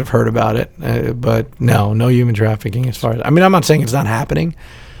think I would have heard about it, but no human trafficking as far as. I mean, I'm not saying it's not happening.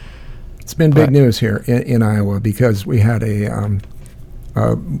 It's been big news here in Iowa because we had a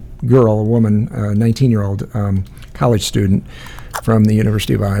woman, a 19-year-old college student from the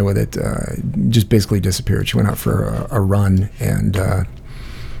University of Iowa that just basically disappeared. She went out for a run, and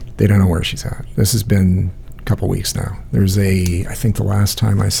they don't know where she's at. This has been a couple weeks now. I think the last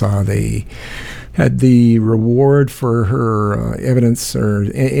time I saw, they had the reward for her evidence or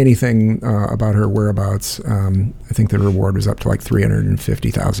anything about her whereabouts. I think the reward was up to like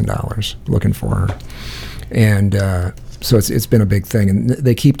 $350,000 looking for her. And so it's been a big thing. And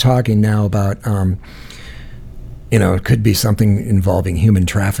they keep talking now about, it could be something involving human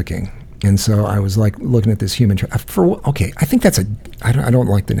trafficking. And so I was like looking at this human I think I don't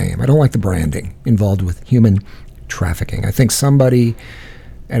like the name. I don't like the branding involved with human trafficking. I think somebody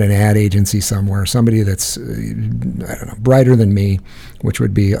at an ad agency somewhere, somebody that's brighter than me, which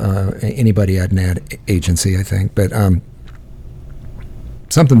would be anybody at an ad agency, I think, but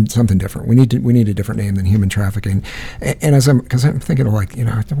something different. We need a different name than human trafficking. And because I'm thinking of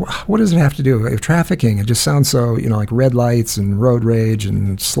what does it have to do with trafficking? It just sounds so like red lights and road rage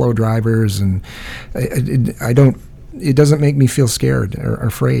and slow drivers, and it doesn't make me feel scared or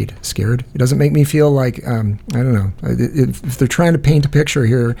afraid. Scared. It doesn't make me feel like I don't know. If they're trying to paint a picture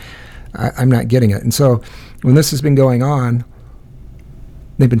here, I'm not getting it. And so when this has been going on,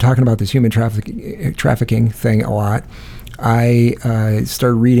 they've been talking about this human trafficking thing a lot. I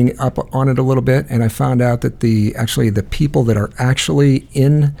started reading up on it a little bit, and I found out that the people that are actually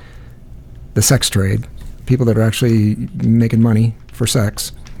in the sex trade, people that are actually making money for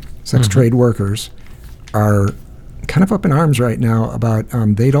sex trade workers, are kind of up in arms right now about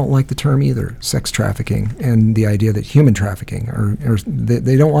they don't like the term either, sex trafficking, and the idea that human trafficking, or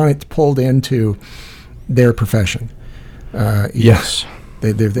they don't want it pulled into their profession. Yes.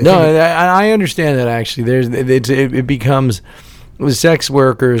 I understand that actually. It becomes sex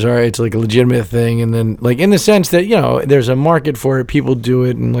workers it's like a legitimate thing, and then like in the sense that there's a market for it, people do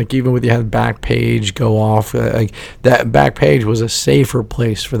it, and like even with you have Backpage go off, like that Backpage was a safer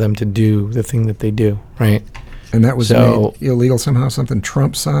place for them to do the thing that they do, right? And that was made illegal somehow. Something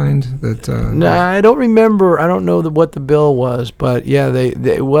Trump signed that. No, I don't remember. I don't know what the bill was, but yeah,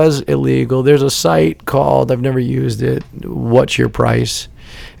 it was illegal. There's a site called, I've never used it, What's Your Price,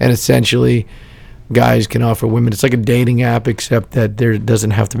 and essentially, guys can offer women. It's like a dating app, except that there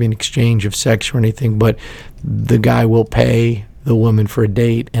doesn't have to be an exchange of sex or anything. But the guy will pay the woman for a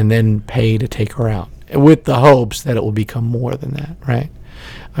date and then pay to take her out, with the hopes that it will become more than that, right?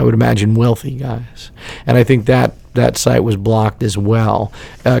 I would imagine wealthy guys. And I think that site was blocked as well.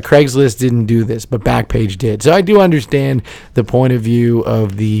 Craigslist didn't do this, but Backpage did. So I do understand the point of view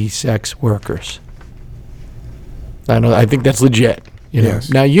of the sex workers. I think that's legit. Yes.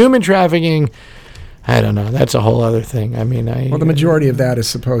 Now, human trafficking, I don't know. That's a whole other thing. I mean, the majority of that is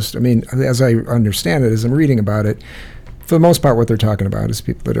supposed to, as I understand it, as I'm reading about it, for the most part, what they're talking about is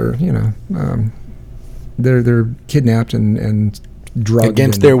people that are, they're kidnapped and drugged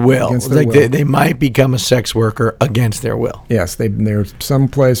against their will. They might become a sex worker against their will. Yes, they're some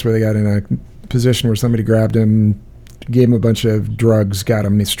place where they got in a position where somebody grabbed them, gave them a bunch of drugs, got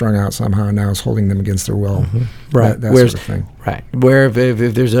them strung out somehow, and now is holding them against their will. Mm-hmm. Right. That sort of thing. Right. Where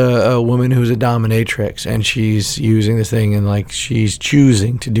if there's a woman who's a dominatrix and she's using this thing and like she's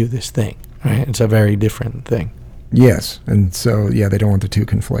choosing to do this thing, right? It's a very different thing. Yes, and so they don't want the two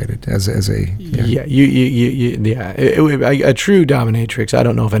conflated as a a true dominatrix. I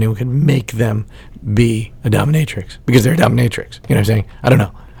don't know if anyone can make them be a dominatrix because they're a dominatrix. You know what I'm saying? I don't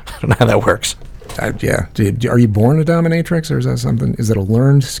know how that works. Are you born a dominatrix, or is that something? Is it a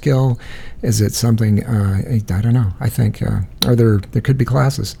learned skill? Is it something? I don't know. I think there could be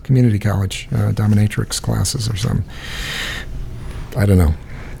classes, community college dominatrix classes or something. I don't know.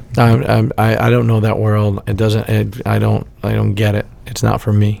 I don't know that world. It doesn't. I don't get it. It's not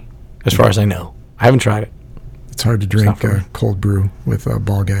for me, as far as I know. I haven't tried it. It's hard to drink cold brew with a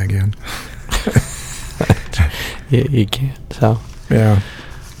ball gag in. You can't. So yeah,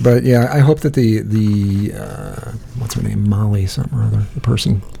 but I hope that the what's her name, Molly something or other, the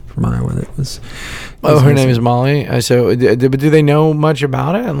person from Iowa that was. Her name is Molly. So, do they know much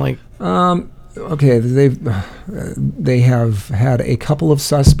about it? And like. Okay, they have had a couple of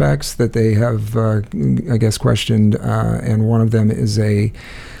suspects that they have, I guess, questioned, and one of them is a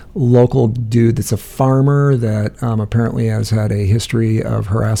local dude that's a farmer that apparently has had a history of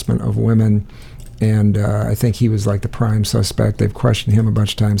harassment of women, and I think he was like the prime suspect. They've questioned him a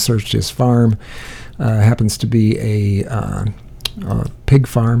bunch of times, searched his farm. Happens to be a pig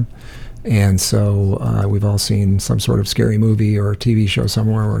farm. And so we've all seen some sort of scary movie or TV show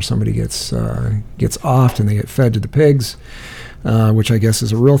somewhere where somebody gets offed and they get fed to the pigs, which I guess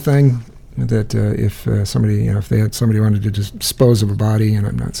is a real thing. That if somebody, if they had somebody wanted to dispose of a body, and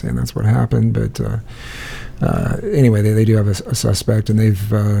I'm not saying that's what happened, but anyway, they do have a suspect, and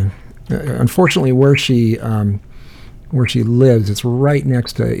they've unfortunately where she lives, it's right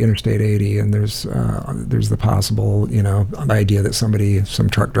next to Interstate 80, and there's the possible, idea that some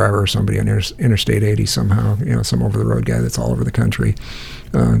truck driver or somebody on Interstate 80 somehow, some over-the-road guy that's all over the country,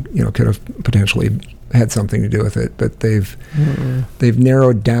 could have potentially had something to do with it. But they've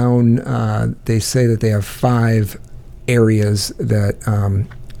narrowed down. They say that they have 5 areas that,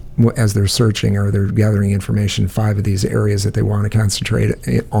 as they're searching or they're gathering information, 5 of these areas that they want to concentrate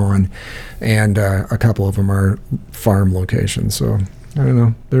on, and a couple of them are farm locations. So I don't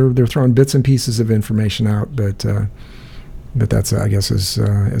know. They're throwing bits and pieces of information out, but that's I guess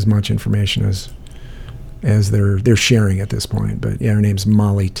as much information as they're sharing at this point. But yeah, her name's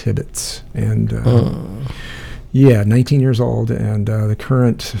Molly Tibbetts, and 19 years old, and the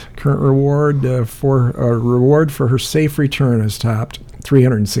current reward for her safe return has topped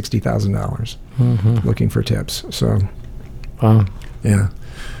 $360,000. Looking for tips. So, wow. Yeah.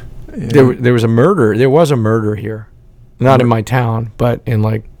 There was a murder. There was a murder here, not in my town, but in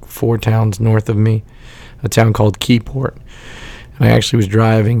like 4 towns north of me, a town called Keyport. And I actually was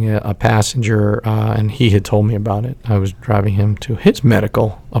driving a passenger, and he had told me about it. I was driving him to his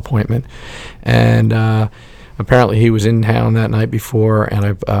medical appointment, and apparently he was in town that night before,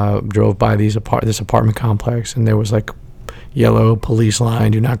 and I drove by this apartment complex, and there was like yellow police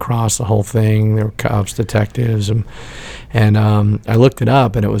line, do not cross, the whole thing. There were cops, detectives, and I looked it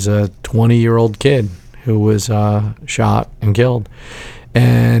up, and it was a 20-year-old kid who was shot and killed.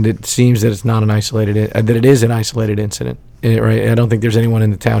 And it seems that it's not an isolated, that it is an isolated incident. Right? I don't think there's anyone in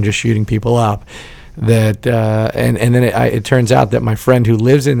the town just shooting people up. That and then it turns out that my friend who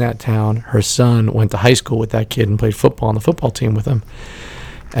lives in that town, her son went to high school with that kid and played football on the football team with him.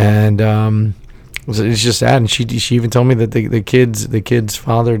 And it's just sad. And she even told me that the kid's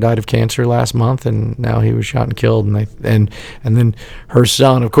father died of cancer last month, and now he was shot and killed. And then her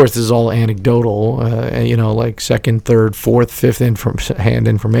son, of course, this is all anecdotal, like second, third, fourth, fifth hand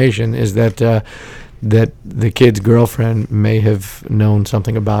information, is that the kid's girlfriend may have known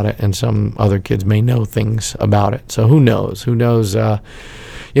something about it, and some other kids may know things about it. So who knows? I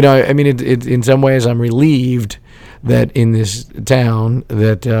mean, it in some ways I'm relieved that in this town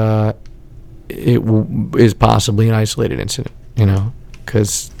that it is possibly an isolated incident,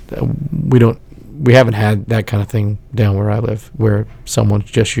 because we haven't had that kind of thing down where I live, where someone's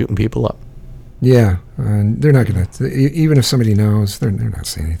just shooting people up. Yeah, and they're not going to, even if somebody knows, they're not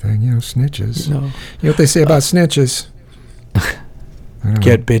saying anything. Snitches. No. You know what they say about snitches?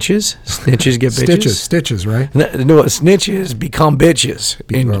 Get bitches? Snitches get bitches? Stitches, right? No, snitches become bitches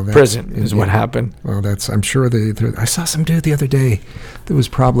in prison is what happened. Well, I'm sure I saw some dude the other day that was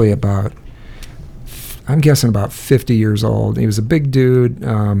probably I'm guessing about 50 years old. He was a big dude,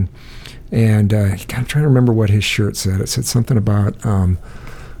 and I'm trying to remember what his shirt said. It said something about,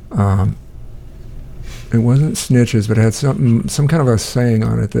 it wasn't snitches, but it had some kind of a saying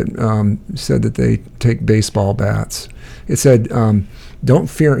on it that said that they take baseball bats. It said, don't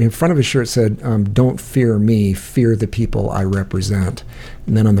fear, in front of his shirt said, don't fear me, fear the people I represent.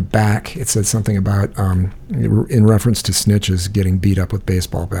 And then on the back, it said something about, in reference to snitches getting beat up with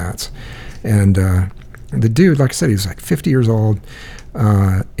baseball bats. And the dude, like I said, he was like 50 years old,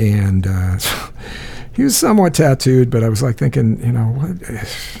 and he was somewhat tattooed, but I was like thinking, what?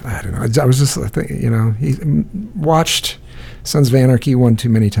 I don't know. I was just thinking, he watched Sons of Anarchy one too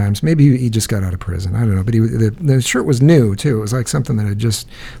many times. Maybe he just got out of prison. I don't know. But the shirt was new, too. It was like something that had just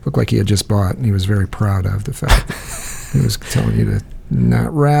looked like he had just bought, and he was very proud of the fact that he was telling you to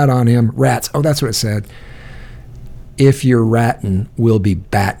not rat on him. Rats. Oh, that's what it said. If you're rattin', we'll be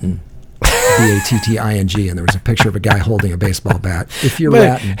battin'. B-A-T-T-I-N-G, and there was a picture of a guy holding a baseball bat. If you're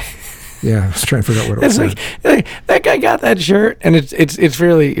rattin'. Yeah, I was trying to figure out what it was. Like that guy got that shirt, and it's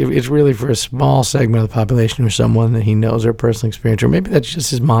really for a small segment of the population, or someone that he knows or personal experience, or maybe that's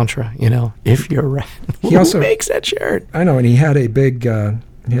just his mantra. If you're right, who makes that shirt? I know, and he had a big,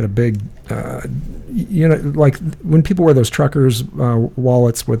 like when people wear those truckers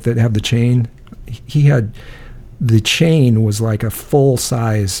wallets that have the chain. He had. The chain was like a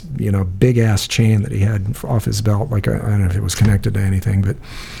full-size, big-ass chain that he had off his belt. Like I don't know if it was connected to anything, but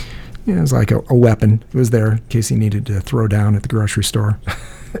it was like a weapon. It was there in case he needed to throw down at the grocery store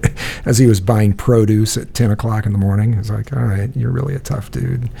as he was buying produce at 10 o'clock in the morning. It was like, all right, you're really a tough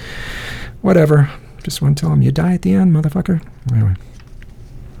dude. Whatever. Just want to tell him, you die at the end, motherfucker. Anyway,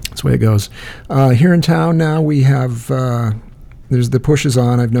 that's the way it goes. Here in town now we have... there's the push is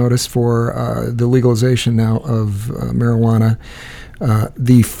on, I've noticed, for the legalization now of marijuana.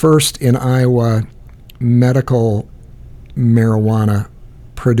 The first in Iowa medical marijuana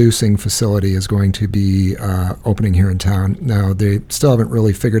producing facility is going to be opening here in town. Now, they still haven't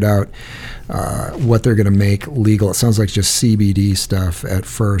really figured out what they're going to make legal. It sounds like just CBD stuff at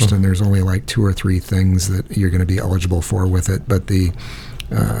first, and there's only like 2 or 3 things that you're going to be eligible for with it. But the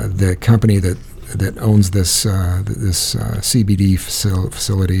company that owns this CBD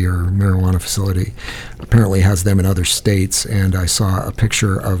facility or marijuana facility apparently has them in other states. And I saw a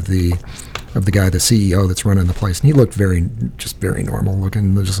picture of the guy, the CEO that's running the place, and he looked very normal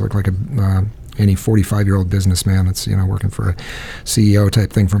looking. Just looked like any 45-year-old businessman that's working for a CEO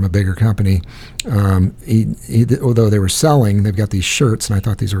type thing from a bigger company. Although they were selling, they've got these shirts, and I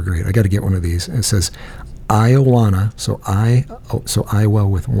thought these were great. I got to get one of these. And it says Iowana, so Iowa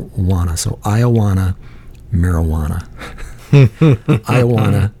with Wana, so Iowana marijuana,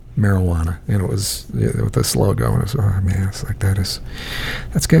 Iowana marijuana, and it was with this logo, and it was, oh man, it's like that's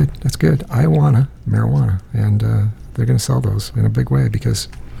good, Iowana marijuana, and they're going to sell those in a big way because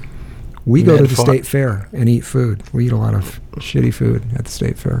we go to the state fair and eat food. We eat a lot of shitty food at the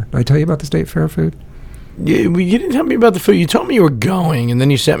state fair. Did I tell you about the state fair food? Yeah, you didn't tell me about the food. You told me you were going, and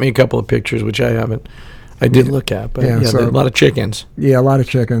then you sent me a couple of pictures, which I did look at, but so, a lot of chickens. Yeah, a lot of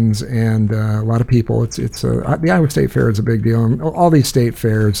chickens and a lot of people. It's the Iowa State Fair is a big deal. And all these state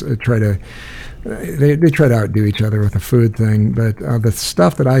fairs try to outdo each other with the food thing. But the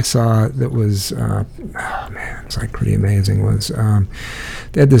stuff that I saw that was, it's like pretty amazing was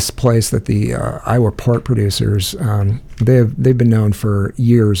they had this place that the Iowa pork producers, they've been known for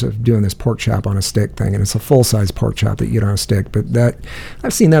years of doing this pork chop on a stick thing, and it's a full-size pork chop that you get on a stick. But that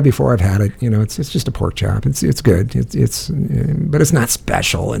I've seen that before. I've had it. It's just a pork chop. It's good. But it's not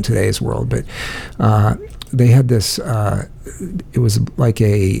special in today's world. But they had this. It was like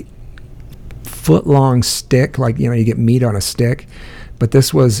a foot-long stick, like you get meat on a stick, but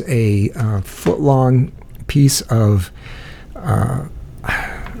this was a foot-long piece of.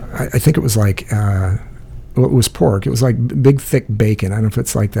 I think it was like. Well, it was pork. It was like big, thick bacon. I don't know if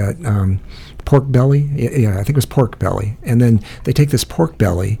it's like that pork belly. Yeah, I think it was pork belly. And then they take this pork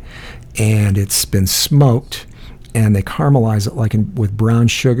belly, and it's been smoked, and they caramelize it with brown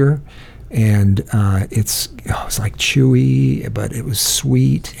sugar, and it's like chewy, but it was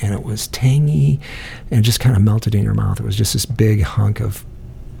sweet, and it was tangy, and it just kind of melted in your mouth. It was just this big hunk of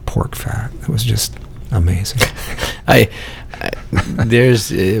pork fat. It was just amazing.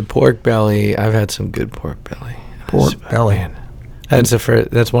 There's pork belly. I've had some good pork belly. Belly. Man.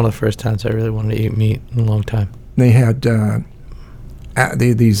 That's one of the first times I really wanted to eat meat in a long time. They had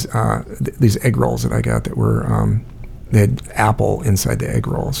these egg rolls that I got that were they had apple inside the egg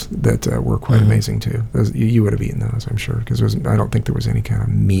rolls that were quite amazing too. You would have eaten those, I'm sure, because I don't think there was any kind of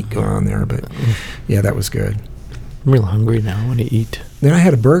meat going on there. But yeah, that was good. I'm real hungry now. I want to eat. Then I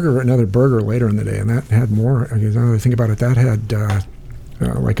had another burger later in the day, and that had more. Now that I think about it, that had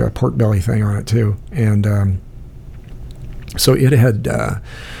like a pork belly thing on it too, and so it had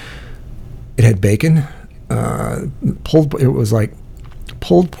bacon, pulled. It was like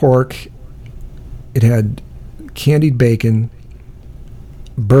pulled pork. It had candied bacon,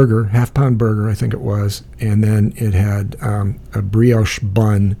 burger, half-pound burger, I think it was, and then it had a brioche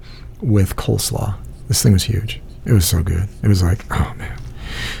bun with coleslaw. This thing was huge. It was so good. It was like, oh man,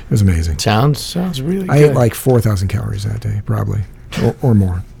 it was amazing. Sounds really good. I ate like 4,000 calories that day, probably, or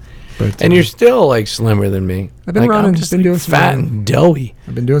more. But and you're still like slimmer than me. I've been running. Just been doing some fat running. And doughy.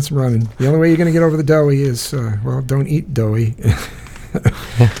 I've been doing some running. The only way you're going to get over the doughy is don't eat doughy.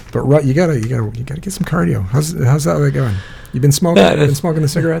 But you gotta get some cardio. How's that going? You've been smoking? Been smoking the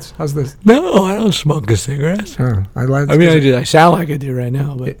cigarettes? How's this? No, I don't smoke the cigarettes. Oh, I do. I sound like I do right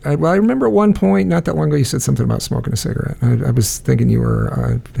now. But I remember at one point, not that long ago, you said something about smoking a cigarette. I was thinking you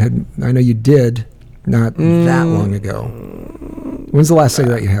were I know you did not that long ago. When's the last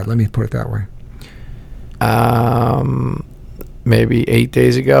cigarette you had? Let me put it that way. Maybe 8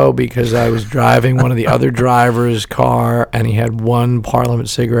 days ago, because I was driving one of the other driver's car, and he had one Parliament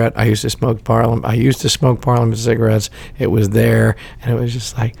cigarette. I used to smoke Parliament cigarettes. It was there, and it was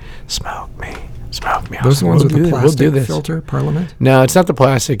just like, smoke me. Those are the ones with the plastic filter, Parliament? No, it's not the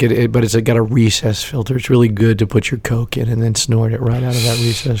plastic, but it's got a recessed filter. It's really good to put your Coke in and then snort it right out of that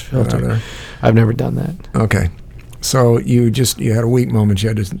recessed filter. I've never done that. Okay. So you had a weak moment. You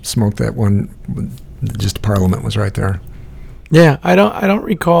had to smoke that one. Just Parliament was right there. Yeah, I don't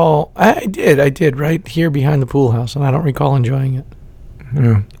recall. I did right here behind the pool house, and I don't recall enjoying it.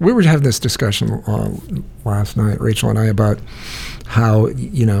 Yeah, we were having this discussion last night, Rachel and I, about how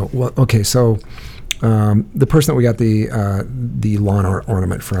okay, so the person that we got the lawn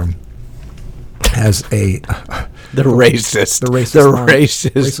ornament from has the racist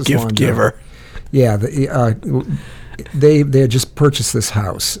gift giver. Yeah, they had just purchased this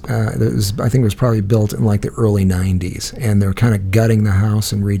house. I think it was probably built in like the early 90s, and they're kind of gutting the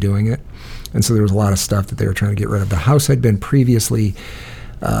house and redoing it. And so there was a lot of stuff that they were trying to get rid of. The house had been previously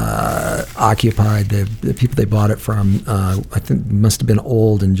occupied. The people they bought it from, I think, must have been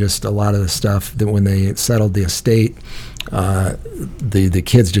old, and just a lot of the stuff that when they settled the estate, the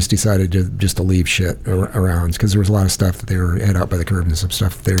kids just decided to leave shit around, because there was a lot of stuff that they had out by the curb and some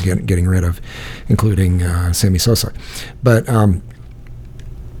stuff that they were getting rid of, including Sammy Sosa. But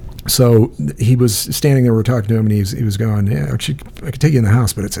so he was standing there, we were talking to him, and he was going, yeah, I could take you in the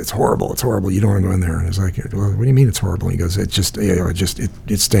house, but it's horrible. It's horrible. You don't want to go in there. And I was like, well, what do you mean it's horrible? And he goes, it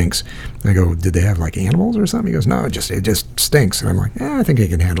stinks. And I go, did they have like animals or something? He goes, no, it just stinks. And I'm like, I think I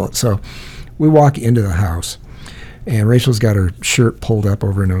can handle it. So we walk into the house, and Rachel's got her shirt pulled up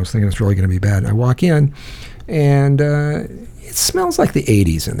over her nose, thinking it's really going to be bad. And I walk in, and it smells like the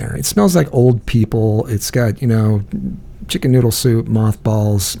 80s in there. It smells like old people. It's got, chicken noodle soup,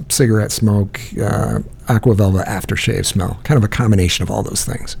 mothballs, cigarette smoke, Aqua Velva aftershave smell, kind of a combination of all those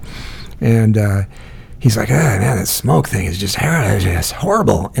things. And he's like, man, that smoke thing is just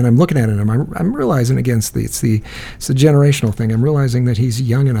horrible. And I'm looking at it, and I'm realizing, again, it's the generational thing. I'm realizing that he's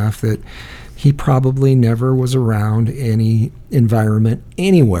young enough that he probably never was around any environment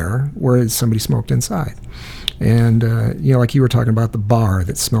anywhere where somebody smoked inside. And, like you were talking about the bar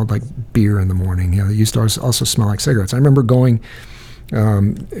that smelled like beer in the morning, it used to also smell like cigarettes. I remember going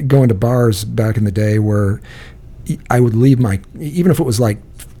to bars back in the day where I would leave even if it was like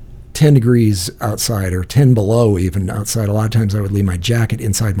 10 degrees outside or 10 below even outside, a lot of times I would leave my jacket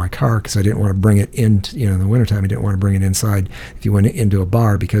inside my car because I didn't want to bring it in, in the wintertime, I didn't want to bring it inside if you went into a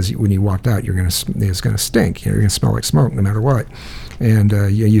bar, because when you walked out, it's going to stink. You're going to smell like smoke no matter what. And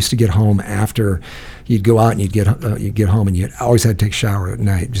you used to get home after you'd go out, and you'd get home, and you always had to take a shower at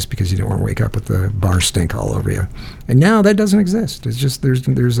night just because you didn't want to wake up with the bar stink all over you. And now that doesn't exist. It's just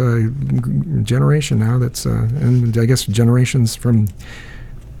there's a generation now that's and I guess generations from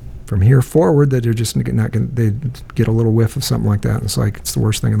here forward that are just not going. They get a little whiff of something like that, and it's like it's the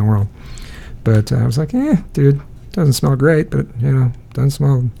worst thing in the world. But I was like, dude, doesn't smell great, but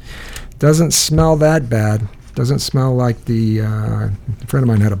doesn't smell that bad. Doesn't smell like a friend of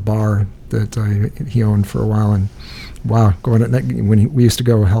mine had a bar that he owned for a while, and we used to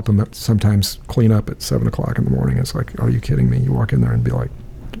go help him sometimes clean up at 7 o'clock in the morning. It's like, are you kidding me? You walk in there and be like,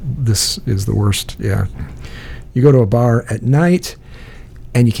 this is the worst. Yeah. You go to a bar at night,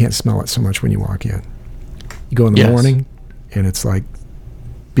 and you can't smell it so much when you walk in. You go in the morning, and it's like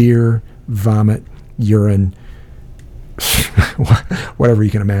beer, vomit, urine, whatever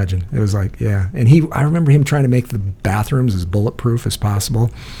you can imagine. It was like, yeah. And I remember him trying to make the bathrooms as bulletproof as possible.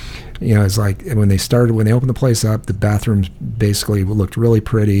 It's like when they opened the place up, the bathrooms basically looked really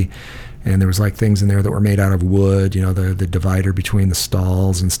pretty, and there was like things in there that were made out of wood, the divider between the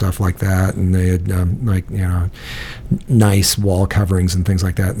stalls and stuff like that, and they had nice wall coverings and things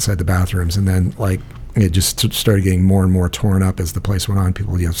like that inside the bathrooms. And then it just started getting more and more torn up as the place went on.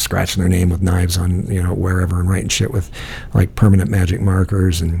 People, scratching their name with knives on, wherever, and writing shit with like permanent magic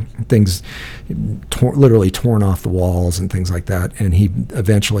markers and things literally torn off the walls and things like that. And he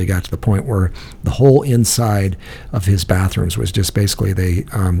eventually got to the point where the whole inside of his bathrooms was just basically they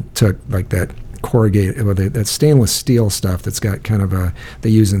took like that corrugated, that stainless steel stuff that's got kind of they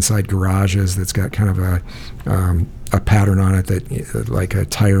use inside garages, that's got kind of a pattern on it, that like a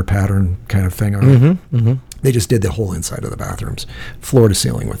tire pattern kind of thing on it. Mm-hmm. They just did the whole inside of the bathrooms, floor to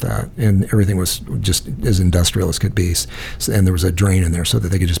ceiling with that, and everything was just as industrial as could be. And there was a drain in there so that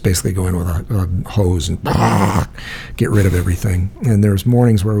they could just basically go in with a hose and get rid of everything. And there was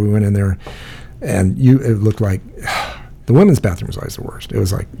mornings where we went in there, and it looked like the women's bathroom was always the worst. It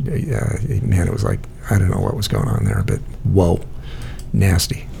was like, man, it was like, I don't know what was going on there, but whoa,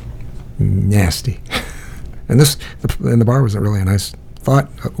 nasty. And the bar wasn't really a nice thought.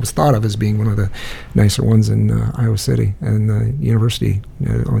 It was thought of as being one of the nicer ones in Iowa City and the university,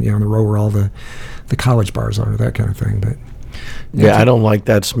 on the row where all the college bars are, that kind of thing. But yeah, I don't like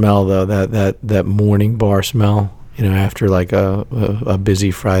that smell though. That morning bar smell. After like a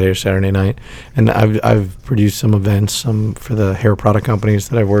busy Friday or Saturday night. And I've produced some events, for the hair product companies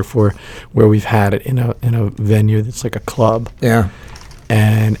that I've worked for, where we've had it in a venue that's like a club. Yeah.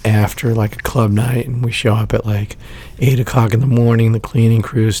 And after like a club night, and we show up at like 8 o'clock in the morning, the cleaning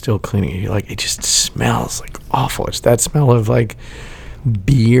crew is still cleaning. You're like, it just smells like awful. It's that smell of like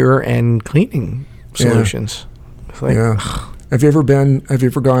beer and cleaning solutions. Yeah. It's like, yeah. Have you ever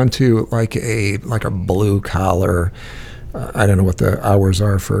gone to like a blue collar, I don't know what the hours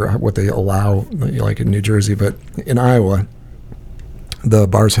are for what they allow, like in New Jersey, but in Iowa, the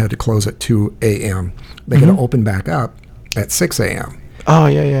bars had to close at 2 a.m. They could open back up at 6 a.m. Oh,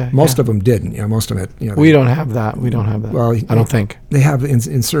 yeah. Most of them didn't. Most of it. We don't have that. Well, I don't think. They have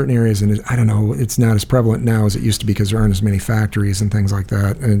in certain areas, and I don't know, it's not as prevalent now as it used to be because there aren't as many factories and things like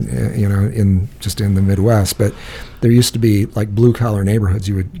that, and in the Midwest. But there used to be like blue collar neighborhoods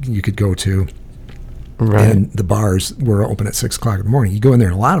you could go to. Right. And the bars were open at 6 o'clock in the morning. You go in there,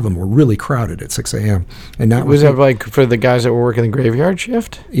 and a lot of them were really crowded at 6 a.m. And that was that like for the guys that were working the graveyard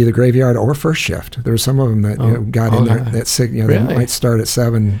shift? Either graveyard or first shift. There were some of them that got in there at 6. They might start at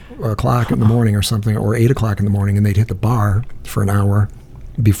 7 o'clock in the morning or something, or 8 o'clock in the morning, and they'd hit the bar for an hour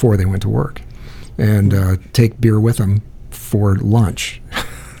before they went to work, and take beer with them for lunch.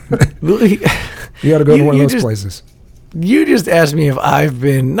 You got to go to one of those places. You just asked me if I've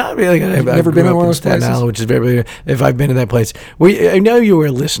been, not really. I've never been in one of those places. Island, which is very, if I've been to that place. I know you were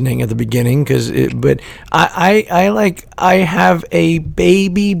listening at the beginning, but I have a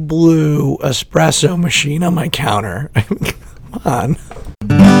baby blue espresso machine on my counter. Come on.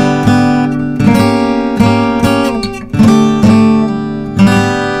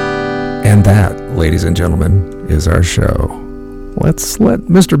 And that, ladies and gentlemen, is our show. Let's let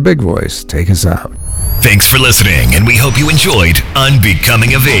Mr. Big Voice take us out. Thanks for listening, and we hope you enjoyed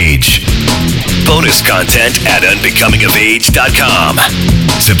Unbecoming of Age. Bonus content at unbecomingofage.com.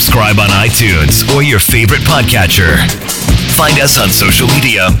 Subscribe on iTunes or your favorite podcatcher. Find us on social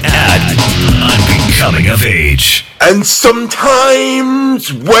media at Unbecoming of Age. And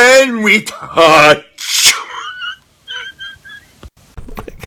sometimes when we touch